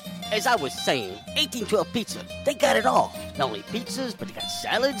 Vinny, as I was saying, 1812 Pizza, they got it all. Not only pizzas, but they got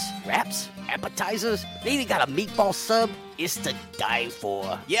salads, wraps, appetizers. They even got a meatball sub. It's to die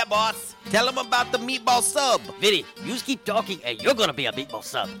for. Yeah, boss. Tell them about the meatball sub. Vinny, you just keep talking and you're gonna be a meatball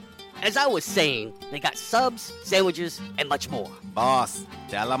sub. As I was saying, they got subs, sandwiches, and much more. Boss,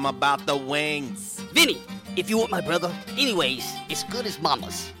 tell them about the wings. Vinny, if you want my brother, anyways, it's good as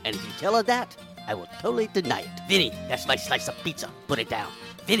Mama's. And if you tell her that, I will totally deny it. Vinny, that's my slice of pizza. Put it down.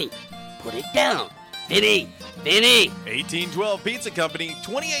 Vinny, put it down. Vinny! 1812 Pizza Company,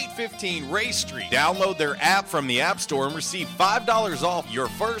 2815 Ray Street. Download their app from the App Store and receive $5 off your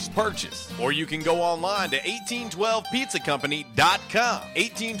first purchase. Or you can go online to 1812pizzacompany.com.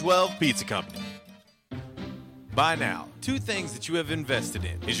 1812 Pizza Company. By now, 2 things that you have invested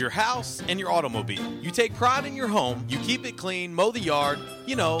in is your house and your automobile. You take pride in your home, you keep it clean, mow the yard,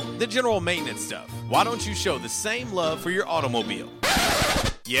 the general maintenance stuff. Why don't you show the same love for your automobile?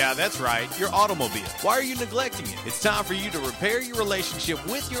 Yeah, that's right, your automobile. Why are you neglecting it? It's time for you to repair your relationship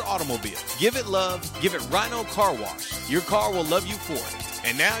with your automobile. Give it love, give it Rhino Car Wash. Your car will love you for it.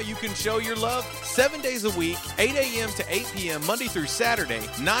 And now you can show your love 7 days a week, 8 a.m. to 8 p.m. Monday through Saturday,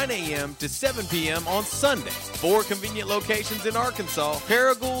 9 a.m. to 7 p.m. on Sunday. 4 convenient locations in Arkansas,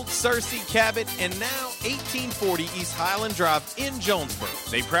 Paragould, Searcy, Cabot, and now 1840 East Highland Drive in Jonesboro.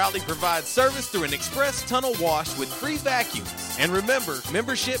 They proudly provide service through an express tunnel wash with free vacuums. And remember,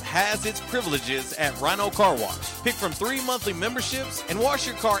 membership has its privileges at Rhino Car Wash. Pick from 3 monthly memberships and wash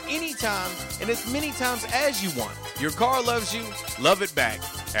your car anytime and as many times as you want. Your car loves you, love it back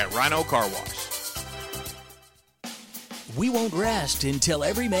at Rhino Car Wash. We won't rest until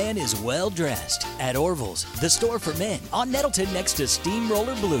every man is well dressed. At Orville's, the store for men, on Nettleton next to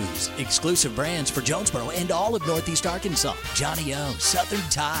Steamroller Blues. Exclusive brands for Jonesboro and all of Northeast Arkansas. Johnny O, Southern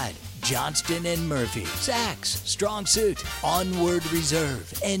Tide, Johnston and Murphy, Saks, Strong Suit, Onward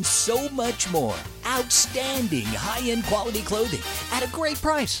Reserve, and so much more. Outstanding high-end quality clothing at a great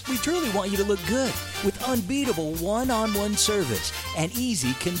price. We truly want you to look good with unbeatable one-on-one service and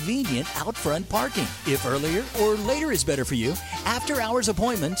easy, convenient out front parking. If earlier or later is better for you, after-hours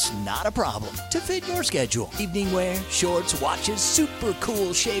appointments, not a problem. To fit your schedule. Evening wear, shorts, watches, super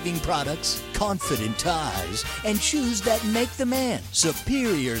cool shaving products, confident ties, and shoes that make the man.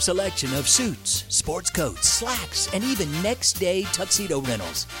 Superior selection of suits, sports coats, slacks, and even next-day tuxedo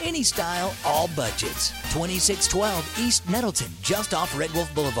rentals. Any style, all budgets. 2612 East Nettleton, just off Red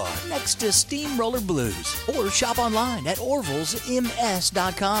Wolf Boulevard, next to Steamroller Blues. Or shop online at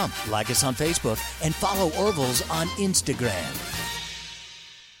orvillesms.com. Like us on Facebook and follow Orville's on Instagram.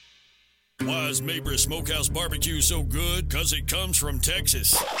 Why is Mabry Smokehouse Barbecue so good? Because it comes from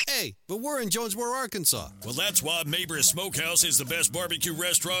Texas. Hey, but we're in Jonesboro, Arkansas. Well, that's why Mabry Smokehouse is the best barbecue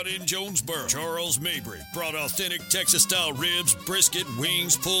restaurant in Jonesboro. Charles Mabry brought authentic Texas-style ribs, brisket,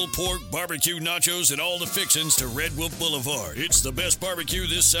 wings, pulled pork, barbecue nachos, and all the fixins to Red Wolf Boulevard. It's the best barbecue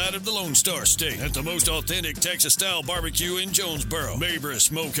this side of the Lone Star State at the most authentic Texas-style barbecue in Jonesboro. Mabry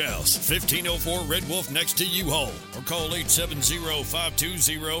Smokehouse, 1504 Red Wolf next to U-Haul. Or call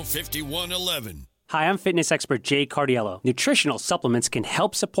 870-520-5111. Hi, I'm fitness expert Jay Cardiello. Nutritional supplements can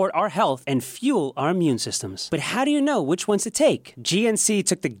help support our health and fuel our immune systems. But how do you know which ones to take? GNC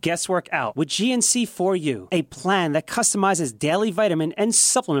took the guesswork out with GNC For You, a plan that customizes daily vitamin and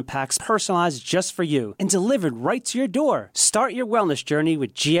supplement packs personalized just for you and delivered right to your door. Start your wellness journey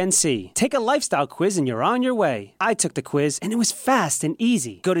with GNC. Take a lifestyle quiz and you're on your way. I took the quiz and it was fast and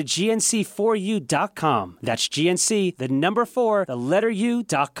easy. Go to GNC4U.com. That's GNC, the number 4, the letter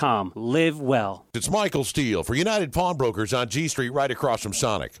U.com. Live well. It's Michael Steele for United Pawnbrokers on G Street right across from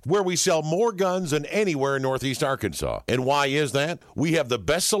Sonic, where we sell more guns than anywhere in Northeast Arkansas. And why is that? We have the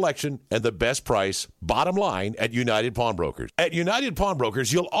best selection and the best price, bottom line, at United Pawnbrokers. At United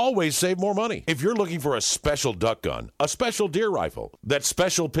Pawnbrokers, you'll always save more money. If you're looking for a special duck gun, a special deer rifle, that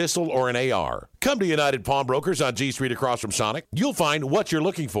special pistol, or an AR, come to United Pawnbrokers on G Street across from Sonic. You'll find what you're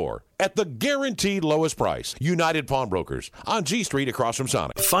looking for at the guaranteed lowest price. United Pawnbrokers on G Street across from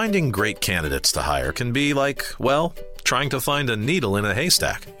Sonic. Finding great candidates to hire can be like, well, trying to find a needle in a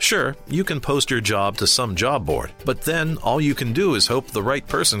haystack. Sure, you can post your job to some job board, but then all you can do is hope the right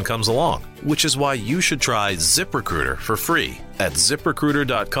person comes along, which is why you should try ZipRecruiter for free at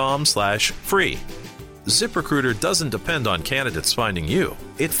ZipRecruiter.com/free. ZipRecruiter doesn't depend on candidates finding you.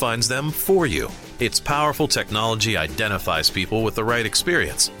 It finds them for you. Its powerful technology identifies people with the right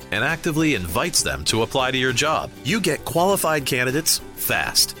experience and actively invites them to apply to your job. You get qualified candidates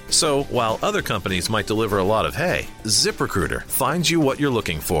fast. So while other companies might deliver a lot of hay, ZipRecruiter finds you what you're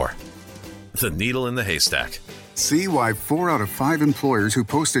looking for. The needle in the haystack. See why 4 out of 5 employers who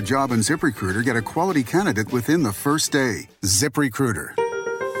post a job on ZipRecruiter get a quality candidate within the first day. ZipRecruiter,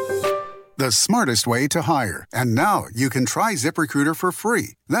 the smartest way to hire. And now you can try ZipRecruiter for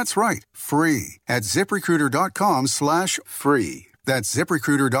free. That's right, free at ZipRecruiter.com/free. That's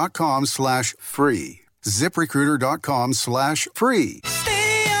ZipRecruiter.com/free. ZipRecruiter.com/free.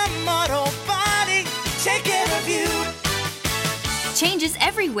 Stadium Auto Body, take care of you. Changes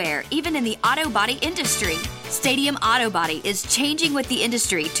everywhere, even in the auto body industry. Stadium Auto Body is changing with the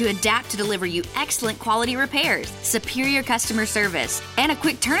industry to adapt to deliver you excellent quality repairs, superior customer service, and a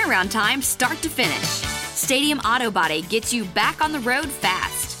quick turnaround time start to finish. Stadium Auto Body gets you back on the road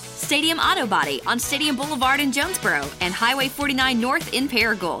fast. Stadium Auto Body on Stadium Boulevard in Jonesboro and Highway 49 North in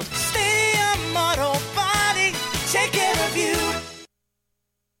Paragould. Stadium Auto Body, take care of you.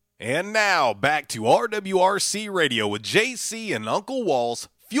 And now, back to RWRC Radio with JC and Uncle Walls,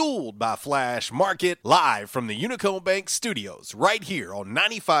 fueled by Flash Market, live from the Unico Bank Studios, right here on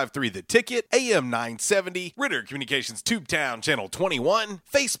 95.3 The Ticket, AM 970, Ritter Communications Tubetown Channel 21,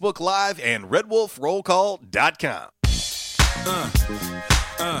 Facebook Live, and RedWolfRollCall.com.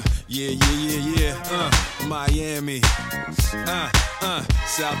 Miami,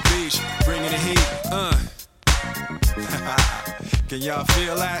 South Beach, bringing the heat, Can y'all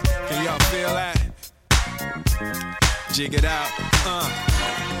feel that? Can y'all feel that? Jig it out,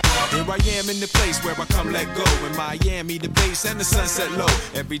 Here I am in the place where I come let go. In Miami, the base and the sunset low.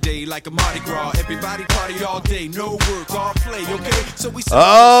 Every day like a Mardi Gras. Everybody party all day. No work, all play, okay? So we.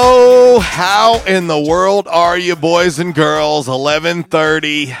 Oh, how in the world are you, boys and girls?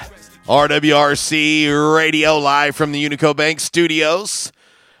 11:30, RWRC Radio live from the Unico Bank Studios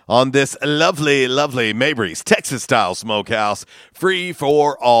on this lovely, lovely Mabry's Texas-style smokehouse. Free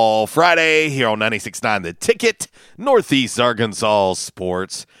for all Friday here on 96.9 The Ticket, Northeast Arkansas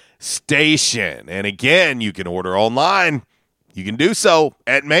Sports Station. And again, you can order online. You can do so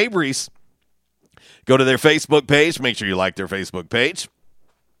at Mabry's. Go to their Facebook page. Make sure you like their Facebook page.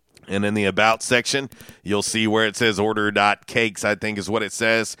 And in the About section, you'll see where it says order.cakes, I think is what it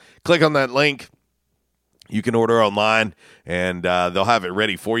says. Click on that link. You can order online, and they'll have it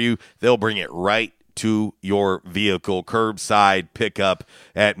ready for you. They'll bring it right to your vehicle, curbside pickup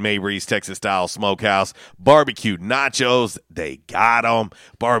at Mabry's Texas-style smokehouse. Barbecue nachos, they got them.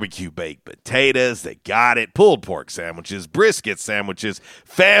 Barbecue baked potatoes, they got it. Pulled pork sandwiches, brisket sandwiches,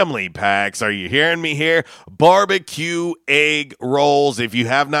 family packs. Are you hearing me here? Barbecue egg rolls. If you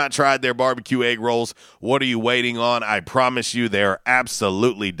have not tried their barbecue egg rolls, what are you waiting on? I promise you they're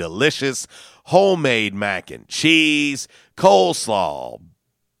absolutely delicious. Homemade mac and cheese, coleslaw,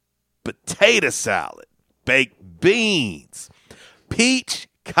 potato salad, baked beans, peach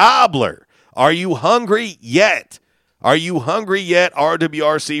cobbler. Are you hungry yet? Are you hungry yet,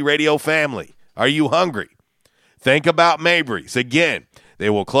 RWRC radio family? Are you hungry? Think about Mabry's. Again,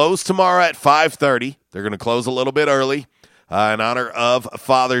 they will close tomorrow at 5:30. They're going to close a little bit early in honor of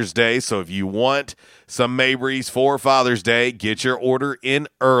Father's Day. So if you want some Mabry's for Father's Day, get your order in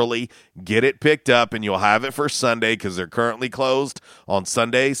early, get it picked up, and you'll have it for Sunday because they're currently closed on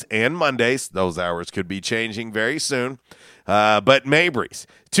Sundays and Mondays. Those hours could be changing very soon. But Mabry's,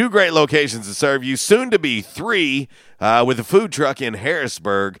 2 great locations to serve you, soon to be 3 with a food truck in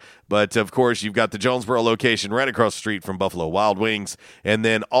Harrisburg. But, of course, you've got the Jonesboro location right across the street from Buffalo Wild Wings, and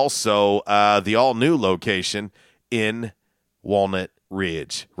then also the all-new location in Walnut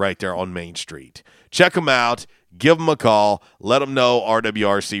Ridge right there on Main Street. Check them out. Give them a call. Let them know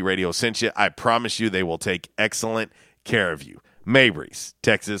RWRC Radio sent you. I promise you they will take excellent care of you. Mabry's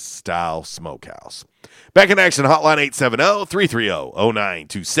Texas-style smokehouse. Back in action, hotline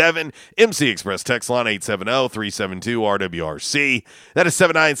 870-330-0927. MC Express text line 870-372-RWRC. That is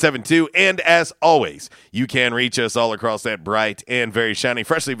 7972. And as always, you can reach us all across that bright and very shiny,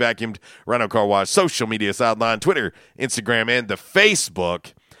 freshly vacuumed Rhino Car Wash social media sideline, Twitter, Instagram, and the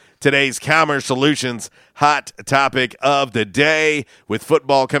Facebook. Today's Commerce Solutions hot topic of the day. With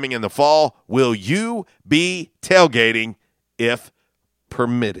football coming in the fall, will you be tailgating if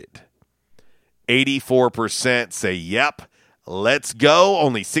permitted? 84% say yep, let's go.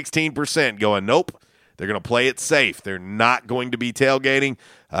 Only 16% going nope. They're going to play it safe. They're not going to be tailgating.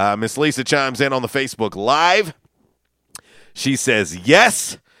 Miss Lisa chimes in on the Facebook Live. She says,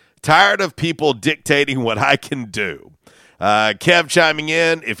 yes, tired of people dictating what I can do. Kev chiming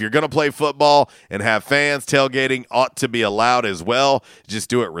in, if you're going to play football and have fans, tailgating ought to be allowed as well. Just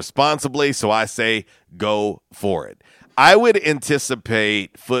do it responsibly. So I say go for it. I would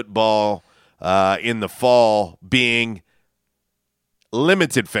anticipate football in the fall being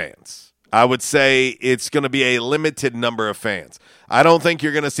limited fans. I would say it's going to be a limited number of fans. I don't think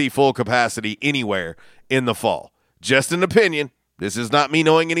you're going to see full capacity anywhere in the fall. Just an opinion. This is not me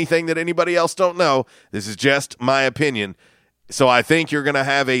knowing anything that anybody else don't know. This is just my opinion. So I think you're going to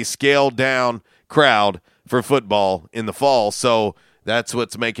have a scaled down crowd for football in the fall. So that's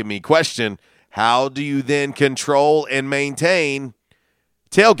what's making me question, how do you then control and maintain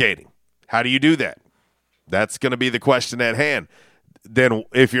tailgating? How do you do that? That's going to be the question at hand. Then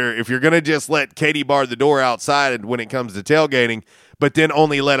if you're going to just let Katie bar the door outside when it comes to tailgating, but then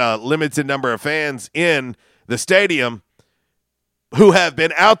only let a limited number of fans in the stadium who have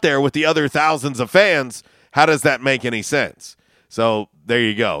been out there with the other thousands of fans, how does that make any sense? So there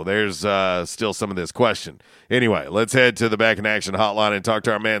you go. There's still some of this question. Anyway, let's head to the Back in Action hotline and talk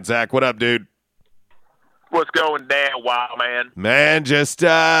to our man, Zach. What up, dude? What's going down, wild man? Man, just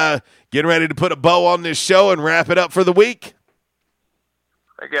getting ready to put a bow on this show and wrap it up for the week.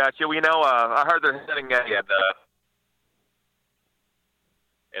 I got you. Well, you know, I heard they're having as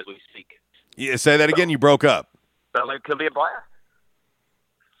we speak. Yeah, say that again. You broke up. Sounds like it could be a blast.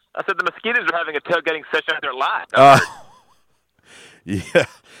 I said the Mosquitoes are having a tailgating session at their lot. Yeah,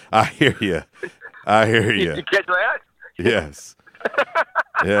 I hear you. You catch that? Yes.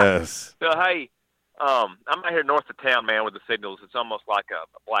 Yes. So, hey, I'm out here north of town, man, with the signals. It's almost like a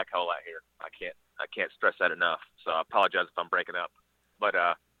black hole out here. I can't stress that enough. So I apologize if I'm breaking up. But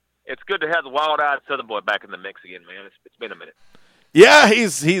it's good to have the wild-eyed Southern boy back in the mix again, man. It's been a minute. Yeah,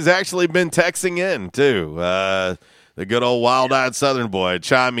 he's actually been texting in too. The good old wild-eyed Southern boy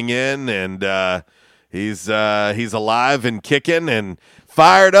chiming in, and he's alive and kicking and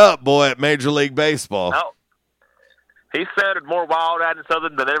fired up, boy, at Major League Baseball. Oh, he sounded more wild-eyed and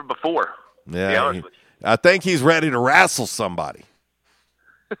Southern than ever before. Yeah, I think he's ready to wrestle somebody.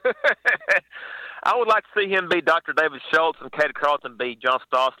 I would like to see him be Dr. David Schultz and Katie Carlton be John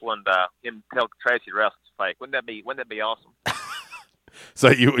Stossel and him tell Tracy Russell's fake. Wouldn't that be awesome? So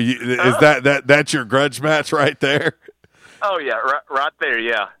is that's your grudge match right there? Oh yeah, right there,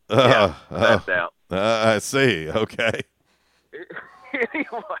 yeah. That's out. I see. Okay.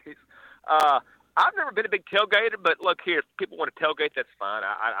 Anyways, I've never been a big tailgater, but look here, if people want to tailgate, that's fine.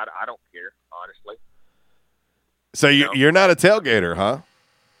 I don't care, honestly. So you're not a tailgater, huh?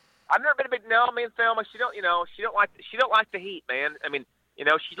 I've never been a big me and Thelma. She don't like the heat, man. I mean,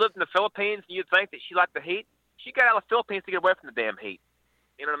 she lived in the Philippines, and you'd think that she liked the heat. She got out of the Philippines to get away from the damn heat.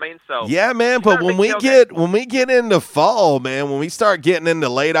 You know what I mean? So yeah, man. But when we get into fall, man, when we start getting into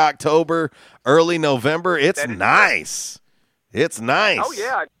late October, early November, it's nice. Good. It's nice. Oh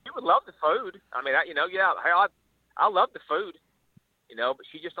yeah, you would love the food. I mean, I love the food. But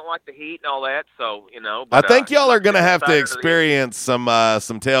she just don't like the heat and all that. So But, I think y'all are going to have to experience some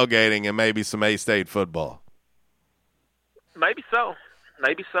tailgating and maybe some A-State football. Maybe so,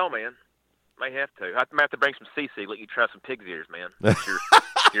 man. May have to. I might have to bring some CC. Let you try some pig's ears, man.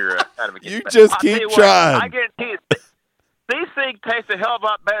 You're kind of you just keep trying. I guarantee you, CC tastes a hell of a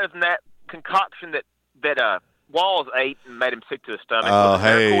lot better than that concoction that Walls ate and made him sick to his stomach. Oh,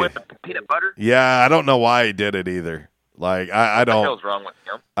 hey. Miracle Whip and peanut butter. Yeah, I don't know why he did it either. Like I don't. What the hell's wrong with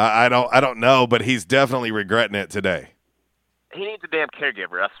him? I don't know, but he's definitely regretting it today. He needs a damn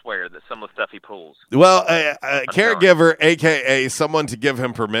caregiver. I swear that some of the stuff he pulls. Well, a caregiver, AKA someone to give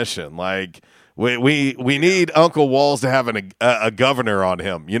him permission. Like we need Uncle Walls to have a governor on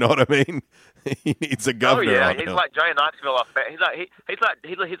him. You know what I mean? He needs a governor. Oh yeah, on he's him. like Johnny Knoxville off. He's like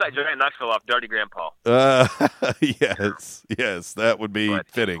Johnny Knoxville off Dirty Grandpa. Yes, that would be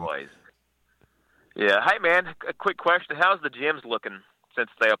fitting. Yeah. Hey, man, a quick question. How's the gyms looking since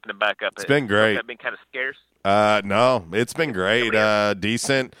they opened it back up? It's been great. Have been kind of scarce? No, it's been great.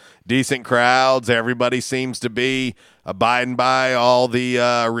 Decent crowds. Everybody seems to be abiding by all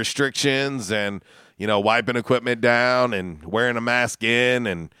the restrictions and, wiping equipment down and wearing a mask in.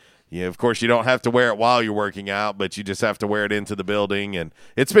 And, of course, you don't have to wear it while you're working out, but you just have to wear it into the building. And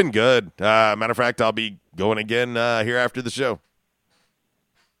it's been good. Matter of fact, I'll be going again here after the show.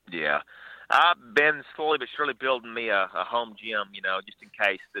 Yeah. I've been slowly but surely building me a home gym, just in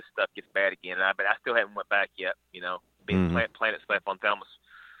case this stuff gets bad again. But I still haven't went back yet, being playing it safe on Thelma's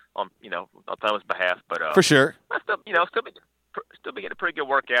behalf. But for sure, I still be getting a pretty good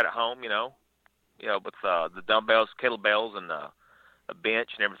workout at home, with the dumbbells, kettlebells, and a bench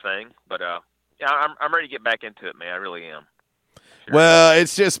and everything. But I'm ready to get back into it, man. I really am. Sure. Well,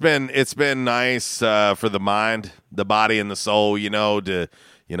 it's been nice for the mind, the body, and the soul.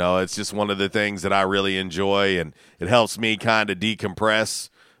 It's just one of the things that I really enjoy, and it helps me kind of decompress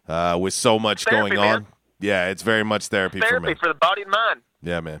with so much therapy, going on. Man. Yeah, it's very much therapy for me. Therapy for the body and mind.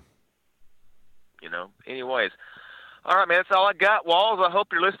 Yeah, man. Anyways. All right, man, that's all I got. Walls, I hope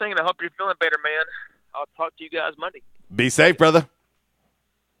you're listening, and I hope you're feeling better, man. I'll talk to you guys Monday. Be safe, brother.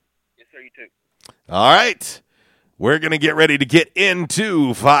 Yes, sir, you too. All right. We're going to get ready to get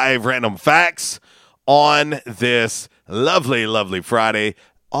into 5 random facts on this lovely, lovely Friday.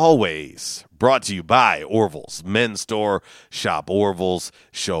 Always brought to you by Orville's Men's Store. Shop Orville's,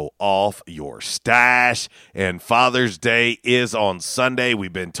 show off your stash. And Father's Day is on Sunday.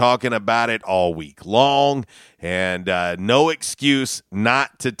 We've been talking about it all week long. And no excuse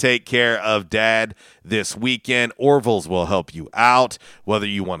not to take care of Dad this weekend. Orville's will help you out, whether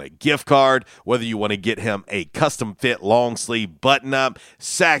you want a gift card, whether you want to get him a custom-fit long-sleeve button-up,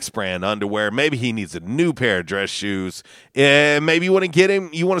 Saks brand underwear. Maybe he needs a new pair of dress shoes. And maybe you want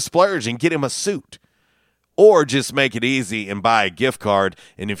to splurge and get him a suit. Or just make it easy and buy a gift card.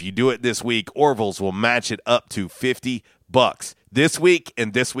 And if you do it this week, Orville's will match it up to $50 this week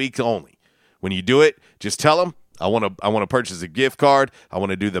and this week only. When you do it, just tell them, I want to purchase a gift card. I want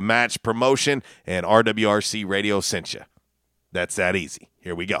to do the match promotion, and RWRC Radio sent you. That's that easy.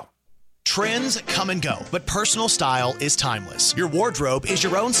 Here we go. Trends come and go, but personal style is timeless. Your wardrobe is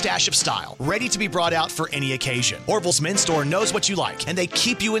your own stash of style, ready to be brought out for any occasion. Orville's Men's Store knows what you like, and they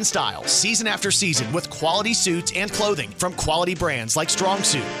keep you in style season after season with quality suits and clothing from quality brands like Strong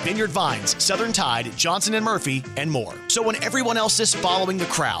Suit, Vineyard Vines, Southern Tide, Johnson & Murphy, and more. So when everyone else is following the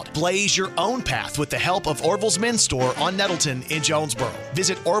crowd, blaze your own path with the help of Orville's Men's Store on Nettleton in Jonesboro.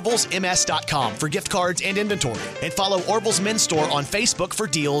 Visit orvillesms.com for gift cards and inventory, and follow Orville's Men's Store on Facebook for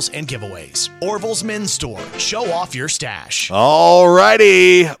deals and giveaways. Orville's Men's Store. Show off your stash. All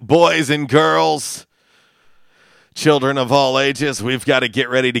righty, boys and girls, children of all ages, we've got to get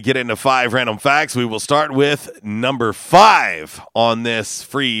ready to get into 5 random facts. We will start with number 5 on this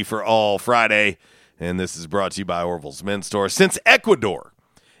Free for All Friday, and this is brought to you by Orville's Men's Store. Since Ecuador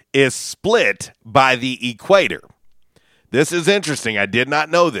is split by the equator. This is interesting. I did not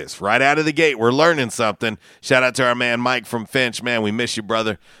know this. Right out of the gate, we're learning something. Shout out to our man Mike from Finch. Man, we miss you,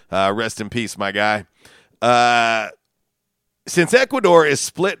 brother. Rest in peace, my guy. Since Ecuador is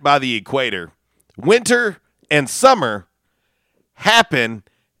split by the equator, winter and summer happen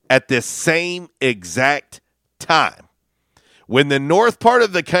at the same exact time. When the north part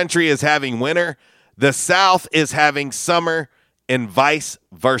of the country is having winter, the south is having summer, and vice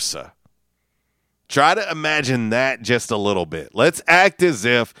versa. Try to imagine that just a little bit. Let's act as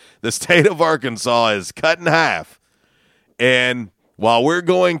if the state of Arkansas is cut in half. And while we're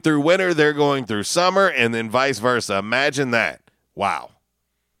going through winter, they're going through summer, and then vice versa. Imagine that. Wow.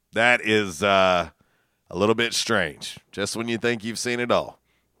 That is a little bit strange. Just when you think you've seen it all.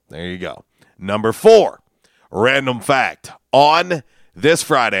 There you go. Number 4, random fact. On this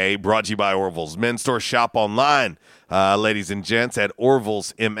Friday, brought to you by Orville's Men's Store. Shop online, ladies and gents, at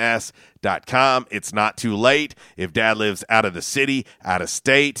orvillesms.com. It's not too late. If dad lives out of the city, out of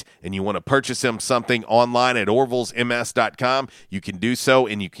state, and you want to purchase him something online at orvillesms.com, you can do so,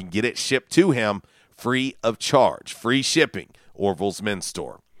 and you can get it shipped to him free of charge. Free shipping, Orville's Men's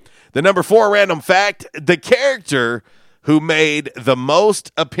Store. The number 4 random fact, the character who made the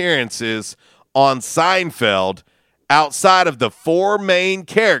most appearances on Seinfeld outside of the 4 main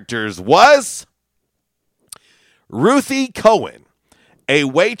characters was Ruthie Cohen, a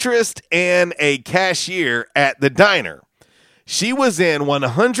waitress and a cashier at the diner. She was in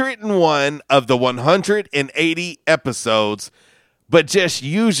 101 of the 180 episodes, but just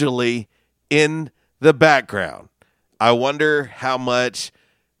usually in the background. I wonder how much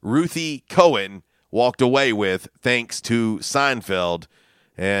Ruthie Cohen walked away with thanks to Seinfeld.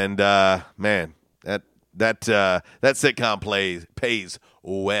 And, man, that sitcom pays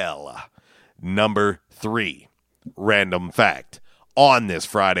well. Number 3, random fact. On this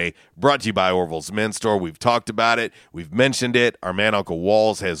Friday, brought to you by Orville's Men's Store. We've talked about it. We've mentioned it. Our man Uncle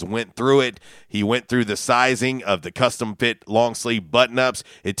Walls has went through it. He went through the sizing of the custom fit long sleeve button-ups.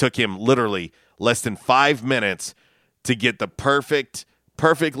 It took him literally less than 5 minutes to get the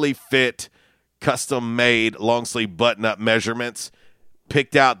perfectly fit, custom-made long sleeve button-up measurements.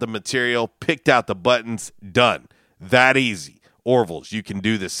 Picked out the material, picked out the buttons, done. That easy. Orville's, you can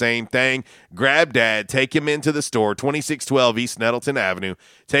do the same thing. Grab Dad, take him into the store, 2612 East Nettleton Avenue.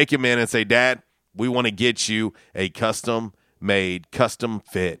 Take him in and say, Dad, we want to get you a custom-made,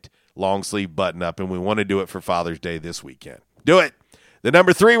 custom-fit long-sleeve button-up, and we want to do it for Father's Day this weekend. Do it. The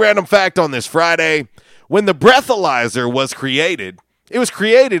number 3 random fact on this Friday, when the breathalyzer was created, it was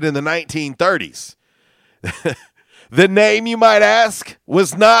created in the 1930s. The name, you might ask,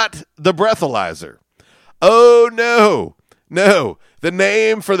 was not the breathalyzer. Oh, no. No, the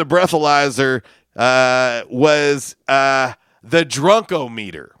name for the breathalyzer was the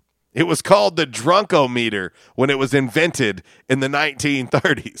drunkometer. It was called the drunkometer when it was invented in the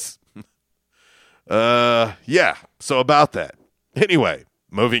 1930s. Yeah, so about that. Anyway,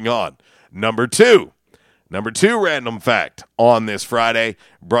 moving on. Number 2 random fact on this Friday,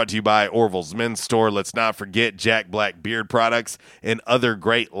 brought to you by Orville's Men's Store. Let's not forget Jack Black Beard Products and other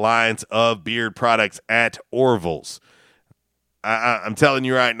great lines of beard products at Orville's. I'm telling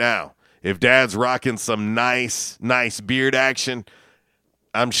you right now, if Dad's rocking some nice beard action,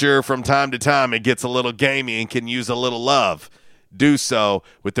 I'm sure from time to time it gets a little gamey and can use a little love. Do so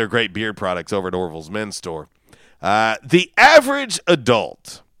with their great beard products over at Orville's Men's Store. The average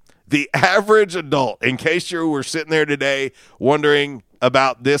adult, in case you were sitting there today wondering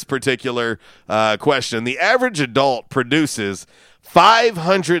about this particular question, the average adult produces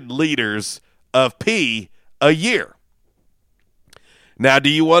 500 liters of pee a year. Now, do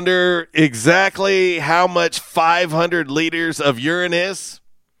you wonder exactly how much 500 liters of urine is?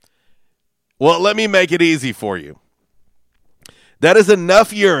 Well, let me make it easy for you. That is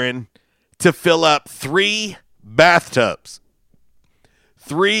enough urine to fill up 3 bathtubs.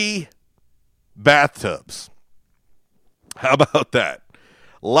 3 bathtubs. How about that?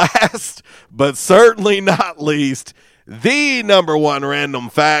 Last, but certainly not least, the number 1 random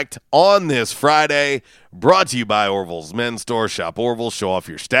fact on this Friday, brought to you by Orville's Men's Store. Shop Orville, show off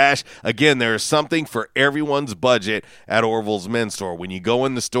your stash. Again, there is something for everyone's budget at Orville's Men's Store. When you go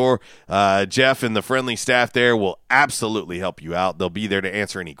in the store, Jeff and the friendly staff there will absolutely help you out. They'll be there to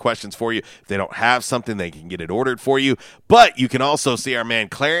answer any questions for you. If they don't have something, they can get it ordered for you. But you can also see our man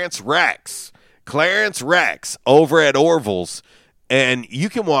Clarence Racks over at Orville's. And you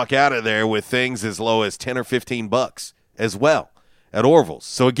can walk out of there with things as low as $10 or $15 as well at Orville's.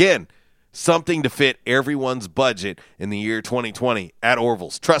 So again, something to fit everyone's budget in the year 2020 at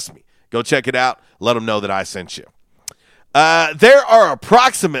Orville's. Trust me. Go check it out. Let them know that I sent you. There are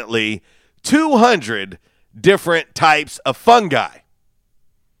approximately 200 different types of fungi. ...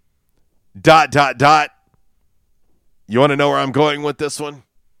 You want to know where I'm going with this one?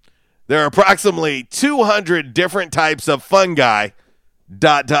 There are approximately 200 different types of fungi ...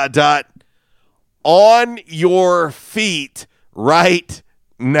 on your feet right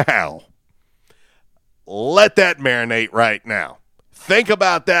now. Let that marinate right now. Think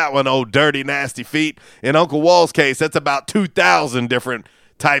about that one, old dirty, nasty feet. In Uncle Wall's case, that's about 2,000 different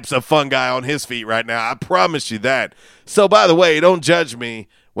types of fungi on his feet right now. I promise you that. So, by the way, don't judge me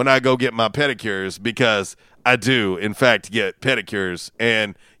when I go get my pedicures, because I do, in fact, get pedicures.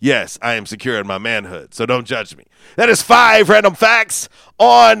 And, yes, I am secure in my manhood, so don't judge me. That is 5 random facts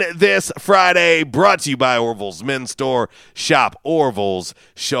on this Friday, brought to you by Orville's Men's Store. Shop Orville's.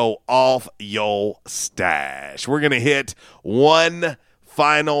 Show off your stash. We're going to hit one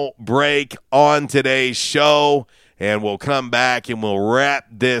final break on today's show, and we'll come back and we'll wrap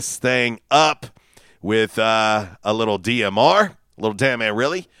this thing up with a little DMR, a little Damn Man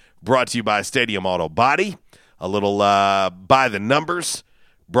Really, brought to you by Stadium Auto Body, a little By the Numbers,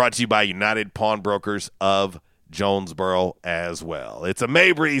 brought to you by United Pawnbrokers of Jonesboro as well. It's a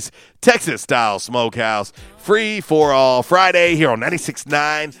Mabry's Texas-style smokehouse, free for all Friday here on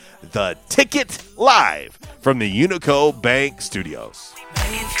 96.9 The Ticket, live from the Unico Bank Studios.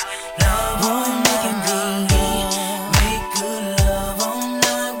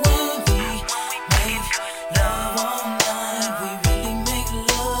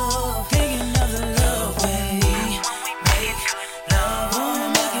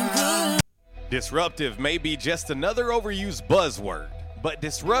 Disruptive may be just another overused buzzword, but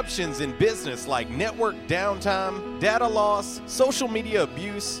disruptions in business like network downtime, data loss, social media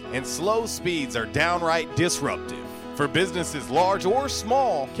abuse, and slow speeds are downright disruptive. For businesses large or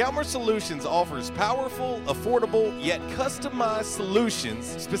small, Calmer Solutions offers powerful, affordable, yet customized solutions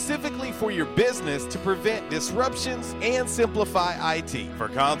specifically for your business to prevent disruptions and simplify IT. For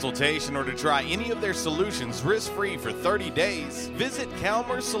consultation or to try any of their solutions risk-free for 30 days, visit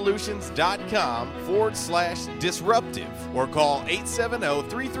calmersolutions.com/disruptive or call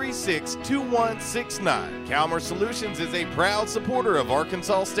 870-336-2169. Calmer Solutions is a proud supporter of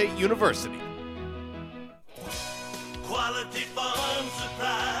Arkansas State University. Quality farm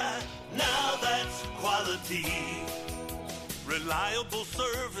supply, now that's quality. Reliable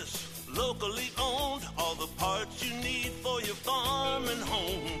service, locally owned, all the parts you need for your farm and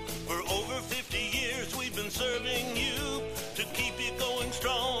home. For over 50 years we've been serving you to keep you going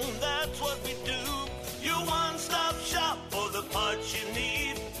strong, that's what we do. Your one-stop shop for the parts you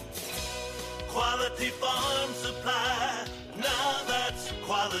need. Quality farm supply, now that's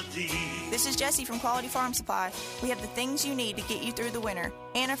quality. This is Jessie from Quality Farm Supply. We have the things you need to get you through the winter.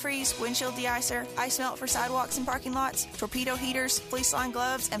 Antifreeze, windshield de-icer, ice melt for sidewalks and parking lots, torpedo heaters, fleece line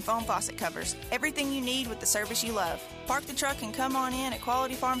gloves, and foam faucet covers. Everything you need with the service you love. Park the truck and come on in at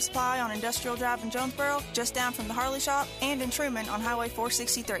Quality Farm Supply on Industrial Drive in Jonesboro, just down from the Harley Shop, and in Truman on Highway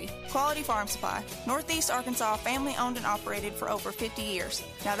 463. Quality Farm Supply, Northeast Arkansas, family owned and operated for over 50 years.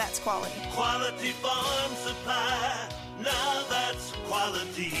 Now that's quality. Quality Farm Supply, now that's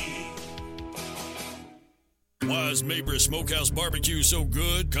quality. Why is Mabry's Smokehouse Barbecue so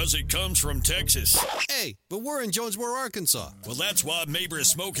good? Because it comes from Texas. Hey, but we're in Jonesboro, Arkansas. Well, that's why Mabry's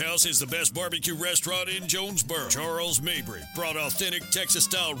Smokehouse is the best barbecue restaurant in Jonesboro. Charles Mabry brought authentic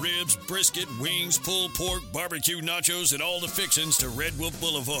Texas-style ribs, brisket, wings, pulled pork, barbecue nachos, and all the fixings to Red Wolf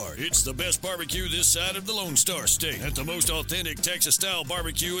Boulevard. It's the best barbecue this side of the Lone Star State at the most authentic Texas-style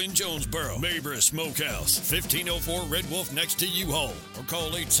barbecue in Jonesboro. Mabry's Smokehouse, 1504 Red Wolf next to U-Haul. Or call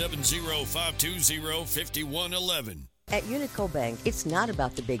 870-520-5111. At Unico Bank, it's not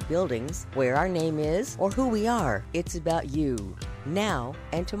about the big buildings, where our name is, or who we are. It's about you, now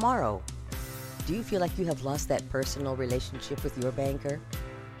and tomorrow. Do you feel like you have lost that personal relationship with your banker?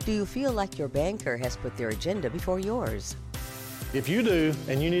 Do you feel like your banker has put their agenda before yours? If you do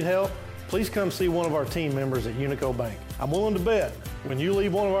and you need help, please come see one of our team members at Unico Bank. I'm willing to bet when you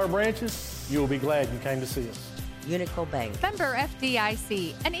leave one of our branches, you will be glad you came to see us. Unico Bank. Member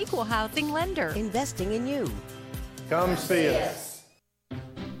FDIC, an equal housing lender. Investing in you. Come see us.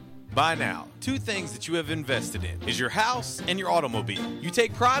 By now, two things that you have invested in is your house and your automobile. You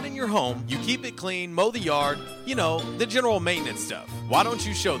take pride in your home, you keep it clean, mow the yard, you know, the general maintenance stuff. Why don't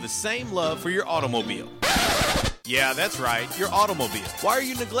you show the same love for your automobile? Yeah, that's right, your automobile. Why are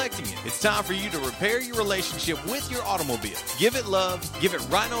you neglecting it? It's time for you to repair your relationship with your automobile. Give it love, give it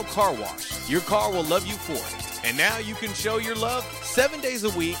Rhino Car Wash. Your car will love you for it. And now you can show your love 7 days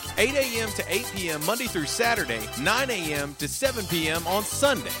a week, 8 a.m. to 8 p.m. Monday through Saturday, 9 a.m. to 7 p.m. on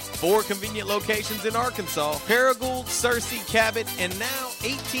Sunday. 4 convenient locations in Arkansas: Paragould, Searcy, Cabot, and now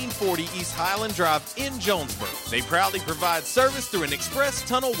 1840 East Highland Drive in Jonesboro. They proudly provide service through an express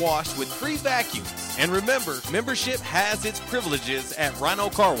tunnel wash with free vacuums. And remember, membership has its privileges at Rhino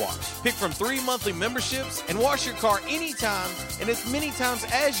Car Wash. Pick from 3 monthly memberships and wash your car anytime and as many times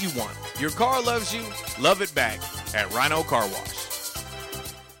as you want. Your car loves you, love it back at Rhino Car Wash.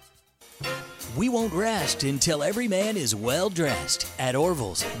 We won't rest until every man is well dressed. At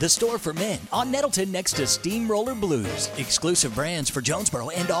Orville's, the store for men, on Nettleton next to Steamroller Blues. Exclusive brands for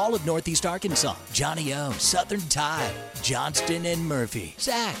Jonesboro and all of Northeast Arkansas. Johnny O, Southern Tide, Johnston and Murphy,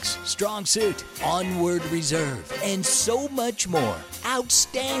 Saks, Strong Suit, Onward Reserve, and so much more.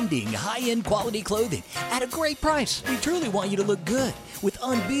 Outstanding high-end quality clothing at a great price. We truly want you to look good with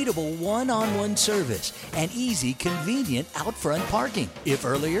unbeatable one-on-one service and easy, convenient out-front parking. If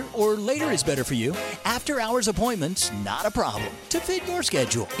earlier or later is better for you, after-hours appointments, not a problem. To fit your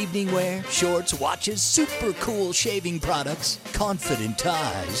schedule, evening wear, shorts, watches, super cool shaving products, confident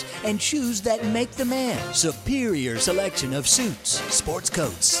ties, and shoes that make the man. Superior selection of suits, sports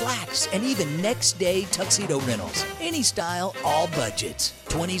coats, slacks, and even next-day tuxedo rentals. Any style, all budgets.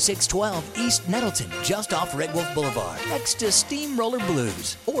 2612 East Nettleton, just off Red Wolf Boulevard, next to Steamroller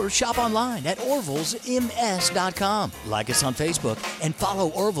Blues. Or shop online at orvillesms.com. Like us on Facebook and follow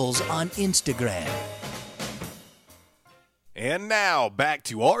Orville's on Instagram. And now, back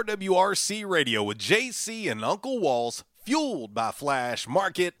to RWRC Radio with JC and Uncle Walls, fueled by Flash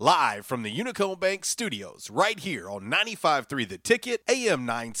Market, live from the Unico Bank Studios, right here on 95.3 The Ticket, AM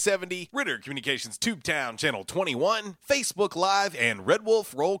 970, Ritter Communications Tubetown Channel 21, Facebook Live, and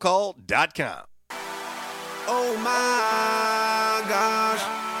RedWolfRollCall.com. Oh my gosh,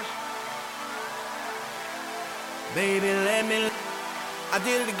 baby, let me. I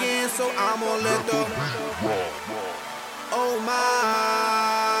did it again, so I'm gonna let the. Oh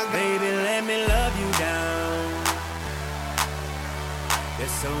my, baby, let me love you down.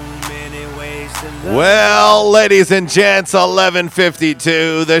 There's so many ways to love. Well, ladies and gents,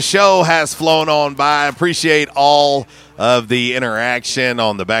 11:52. The show has flown on by. Appreciate all of the interaction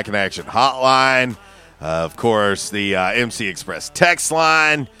on the Back in Action hotline. Of course, the MC Express text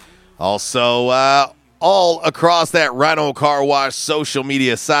line. Also, all across that Rhino Car Wash social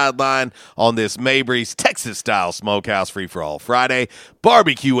media sideline on this Mabry's Texas-style Smokehouse Free-for-All Friday.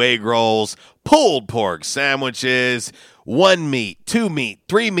 Barbecue egg rolls, pulled pork sandwiches, 1 meat, 2 meat,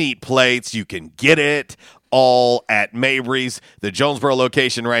 3 meat plates. You can get it all at Mabry's, the Jonesboro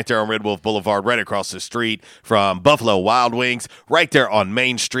location right there on Red Wolf Boulevard, right across the street from Buffalo Wild Wings, right there on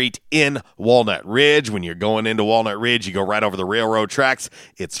Main Street in Walnut Ridge. When you're going into Walnut Ridge, you go right over the railroad tracks.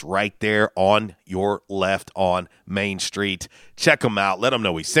 It's right there on your left on Main Street. Check them out. Let them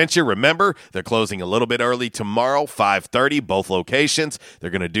know we sent you. Remember, they're closing a little bit early tomorrow, 5:30, both locations. They're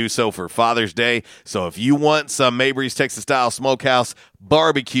going to do so for Father's Day. So if you want some Mabry's Texas-style Smokehouse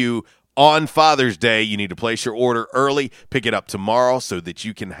barbecue on Father's Day, you need to place your order early. Pick it up tomorrow so that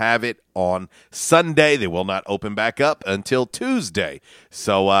you can have it on Sunday. They will not open back up until Tuesday.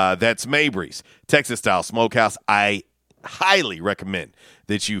 So that's Mabry's Texas-style Smokehouse. I highly recommend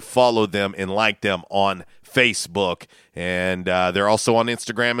that you follow them and like them on Facebook. And they're also on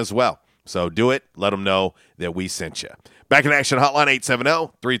Instagram as well. So do it. Let them know that we sent you. Back in Action Hotline,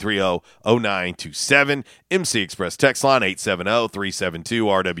 870-330-0927. MC Express text line,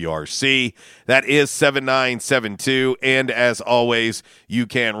 870-372-RWRC. That is 7972. And as always, you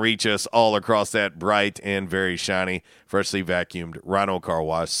can reach us all across that bright and very shiny, freshly vacuumed Rhino Car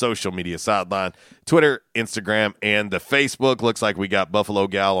Wash social media sideline, Twitter, Instagram, and the Facebook. Looks like we got Buffalo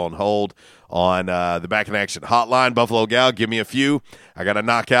Gal on hold on the Back in Action Hotline. Buffalo Gal, give me a few. I got to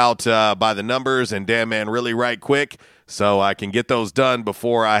knock out by the numbers and damn man really right quick, so I can get those done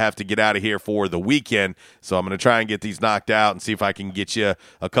before I have to get out of here for the weekend. So I'm going to try and get these knocked out and see if I can get you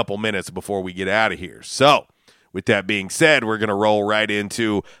a couple minutes before we get out of here. So with that being said, we're going to roll right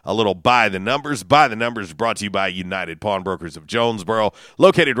into a little By the Numbers. By the Numbers brought to you by United Pawnbrokers of Jonesboro,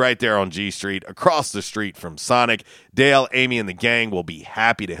 located right there on G Street, across the street from Sonic. Dale, Amy, and the gang will be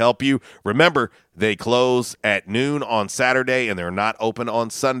happy to help you. Remember, they close at noon on Saturday, and they're not open on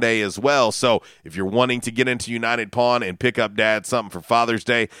Sunday as well. So if you're wanting to get into United Pawn and pick up Dad something for Father's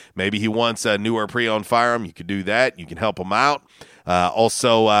Day, maybe he wants a new or pre-owned firearm, you can do that. You can help him out.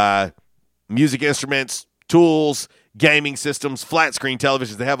 Also, music instruments, tools, gaming systems, flat screen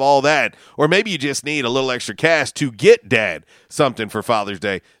televisions. They have all that. Or maybe you just need a little extra cash to get dad something for Father's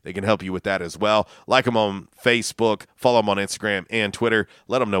Day. They can help you with that as well. Like them on Facebook, follow them on Instagram and Twitter.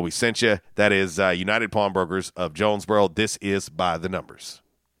 Let them know we sent you. That is United Pawnbrokers of Jonesboro. This is By the Numbers.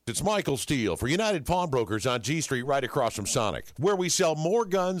 It's Michael Steele for United Pawnbrokers on G Street right across from Sonic, where we sell more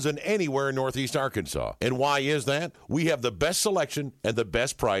guns than anywhere in Northeast Arkansas. And why is that? We have the best selection and the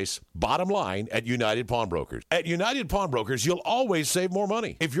best price, bottom line, at United Pawnbrokers. At United Pawnbrokers, you'll always save more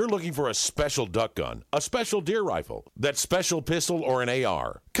money. If you're looking for a special duck gun, a special deer rifle, that special pistol, or an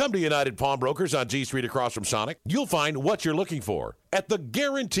AR, come to United Pawnbrokers on G Street across from Sonic. You'll find what you're looking for at the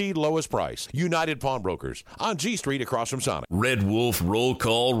guaranteed lowest price. United Pawnbrokers on G Street across from Sonic. Red Wolf Roll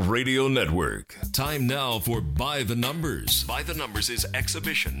Call Radio Network. Time now for By the Numbers. By the Numbers is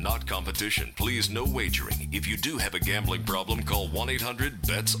exhibition, not competition. Please, no wagering. If you do have a gambling problem, call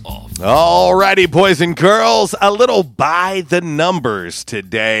 1-800-BETS-OFF. All righty, boys and girls, a little By the Numbers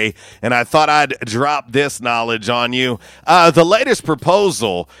today, and I thought I'd drop this knowledge on you. The latest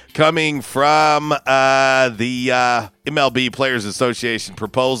proposal coming from the MLB Players Association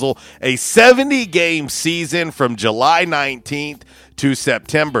proposal, a 70-game season from July 19th to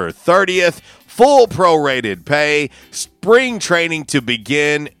September 30th, full prorated pay, spring training to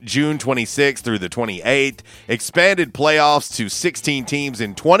begin June 26th through the 28th, expanded playoffs to 16 teams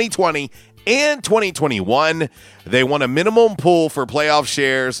in 2020 and 2021. They want a minimum pool for playoff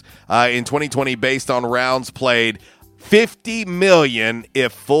shares in 2020 based on rounds played. $50 million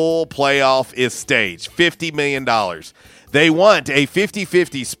if full playoff is staged. $50 million. They want a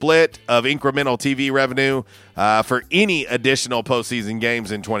 50-50 split of incremental TV revenue for any additional postseason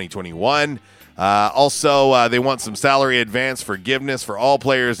games in 2021. Also, they want some salary advance forgiveness for all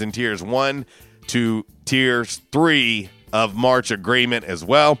players in Tiers 1 to Tiers 3 of March agreement as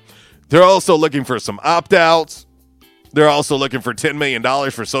well. They're also looking for some opt-outs. They're also looking for $10 million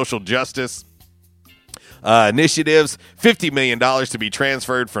for social justice initiatives, $50 million to be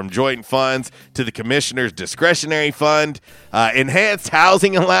transferred from joint funds to the commissioner's discretionary fund, enhanced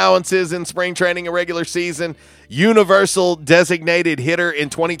housing allowances in spring training and regular season, universal designated hitter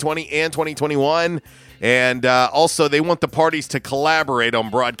in 2020 and 2021, and also they want the parties to collaborate on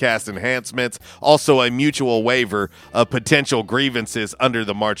broadcast enhancements, also a mutual waiver of potential grievances under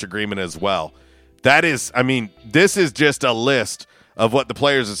the March agreement as well. That is, I mean, this is just a list of what the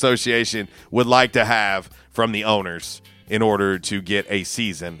Players Association would like to have from the owners in order to get a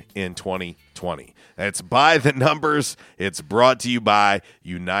season in 2020. That's By the Numbers. It's brought to you by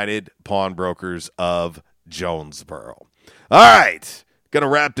United Pawnbrokers of Jonesboro. All right. Going to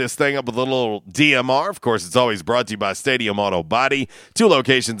wrap this thing up with a little DMR. Of course, it's always brought to you by Stadium Auto Body. 2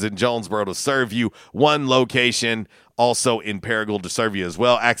 locations in Jonesboro to serve you. 1 location also in Paragould to serve you as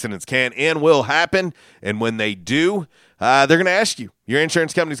well. Accidents can and will happen. And when they do, they're going to ask you. Your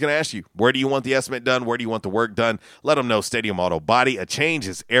insurance company's going to ask you, where do you want the estimate done? Where do you want the work done? Let them know Stadium Auto Body. A change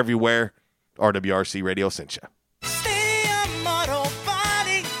is everywhere. RWRC Radio sent you. Stadium Auto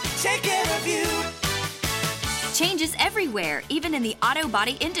Body, take care of you. Change is everywhere, even in the auto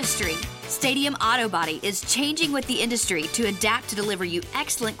body industry. Stadium Auto Body is changing with the industry to adapt to deliver you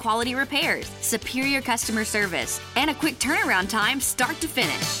excellent quality repairs, superior customer service, and a quick turnaround time start to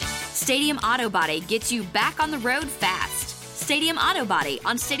finish. Stadium Auto Body gets you back on the road fast. Stadium Auto Body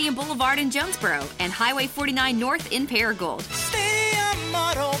on Stadium Boulevard in Jonesboro and Highway 49 North in Paragould. Stadium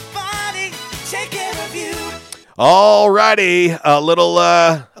Auto Body, take care of you. All righty, a little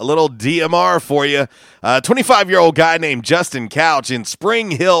DMR for you. 25-year-old guy named Justin Couch in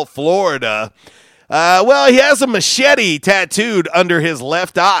Spring Hill, Florida. He has a machete tattooed under his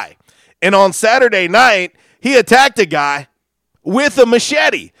left eye. And on Saturday night, he attacked a guy with a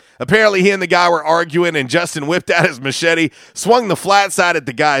machete. Apparently, he and the guy were arguing, and Justin whipped out his machete, swung the flat side at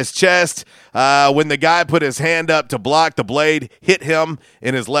the guy's chest. When the guy put his hand up to block, the blade hit him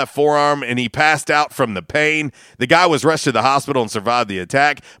in his left forearm, and he passed out from the pain. The guy was rushed to the hospital and survived the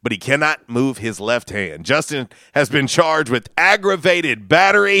attack, but he cannot move his left hand. Justin has been charged with aggravated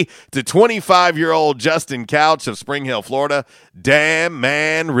battery to 25-year-old Justin Couch of Spring Hill, Florida. Damn,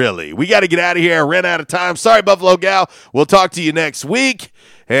 man, really. We got to get out of here. I ran out of time. Sorry, Buffalo Gal. We'll talk to you next week.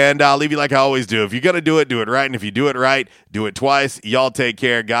 And I'll leave you like I always do. If you're going to do it right. And if you do it right, do it twice. Y'all take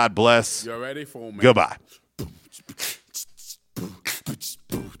care. God bless. You're ready for me. Goodbye.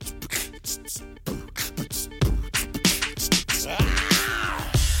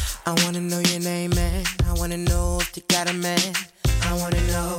 I want to know your name, man. I want to know if you got a man. I want to know.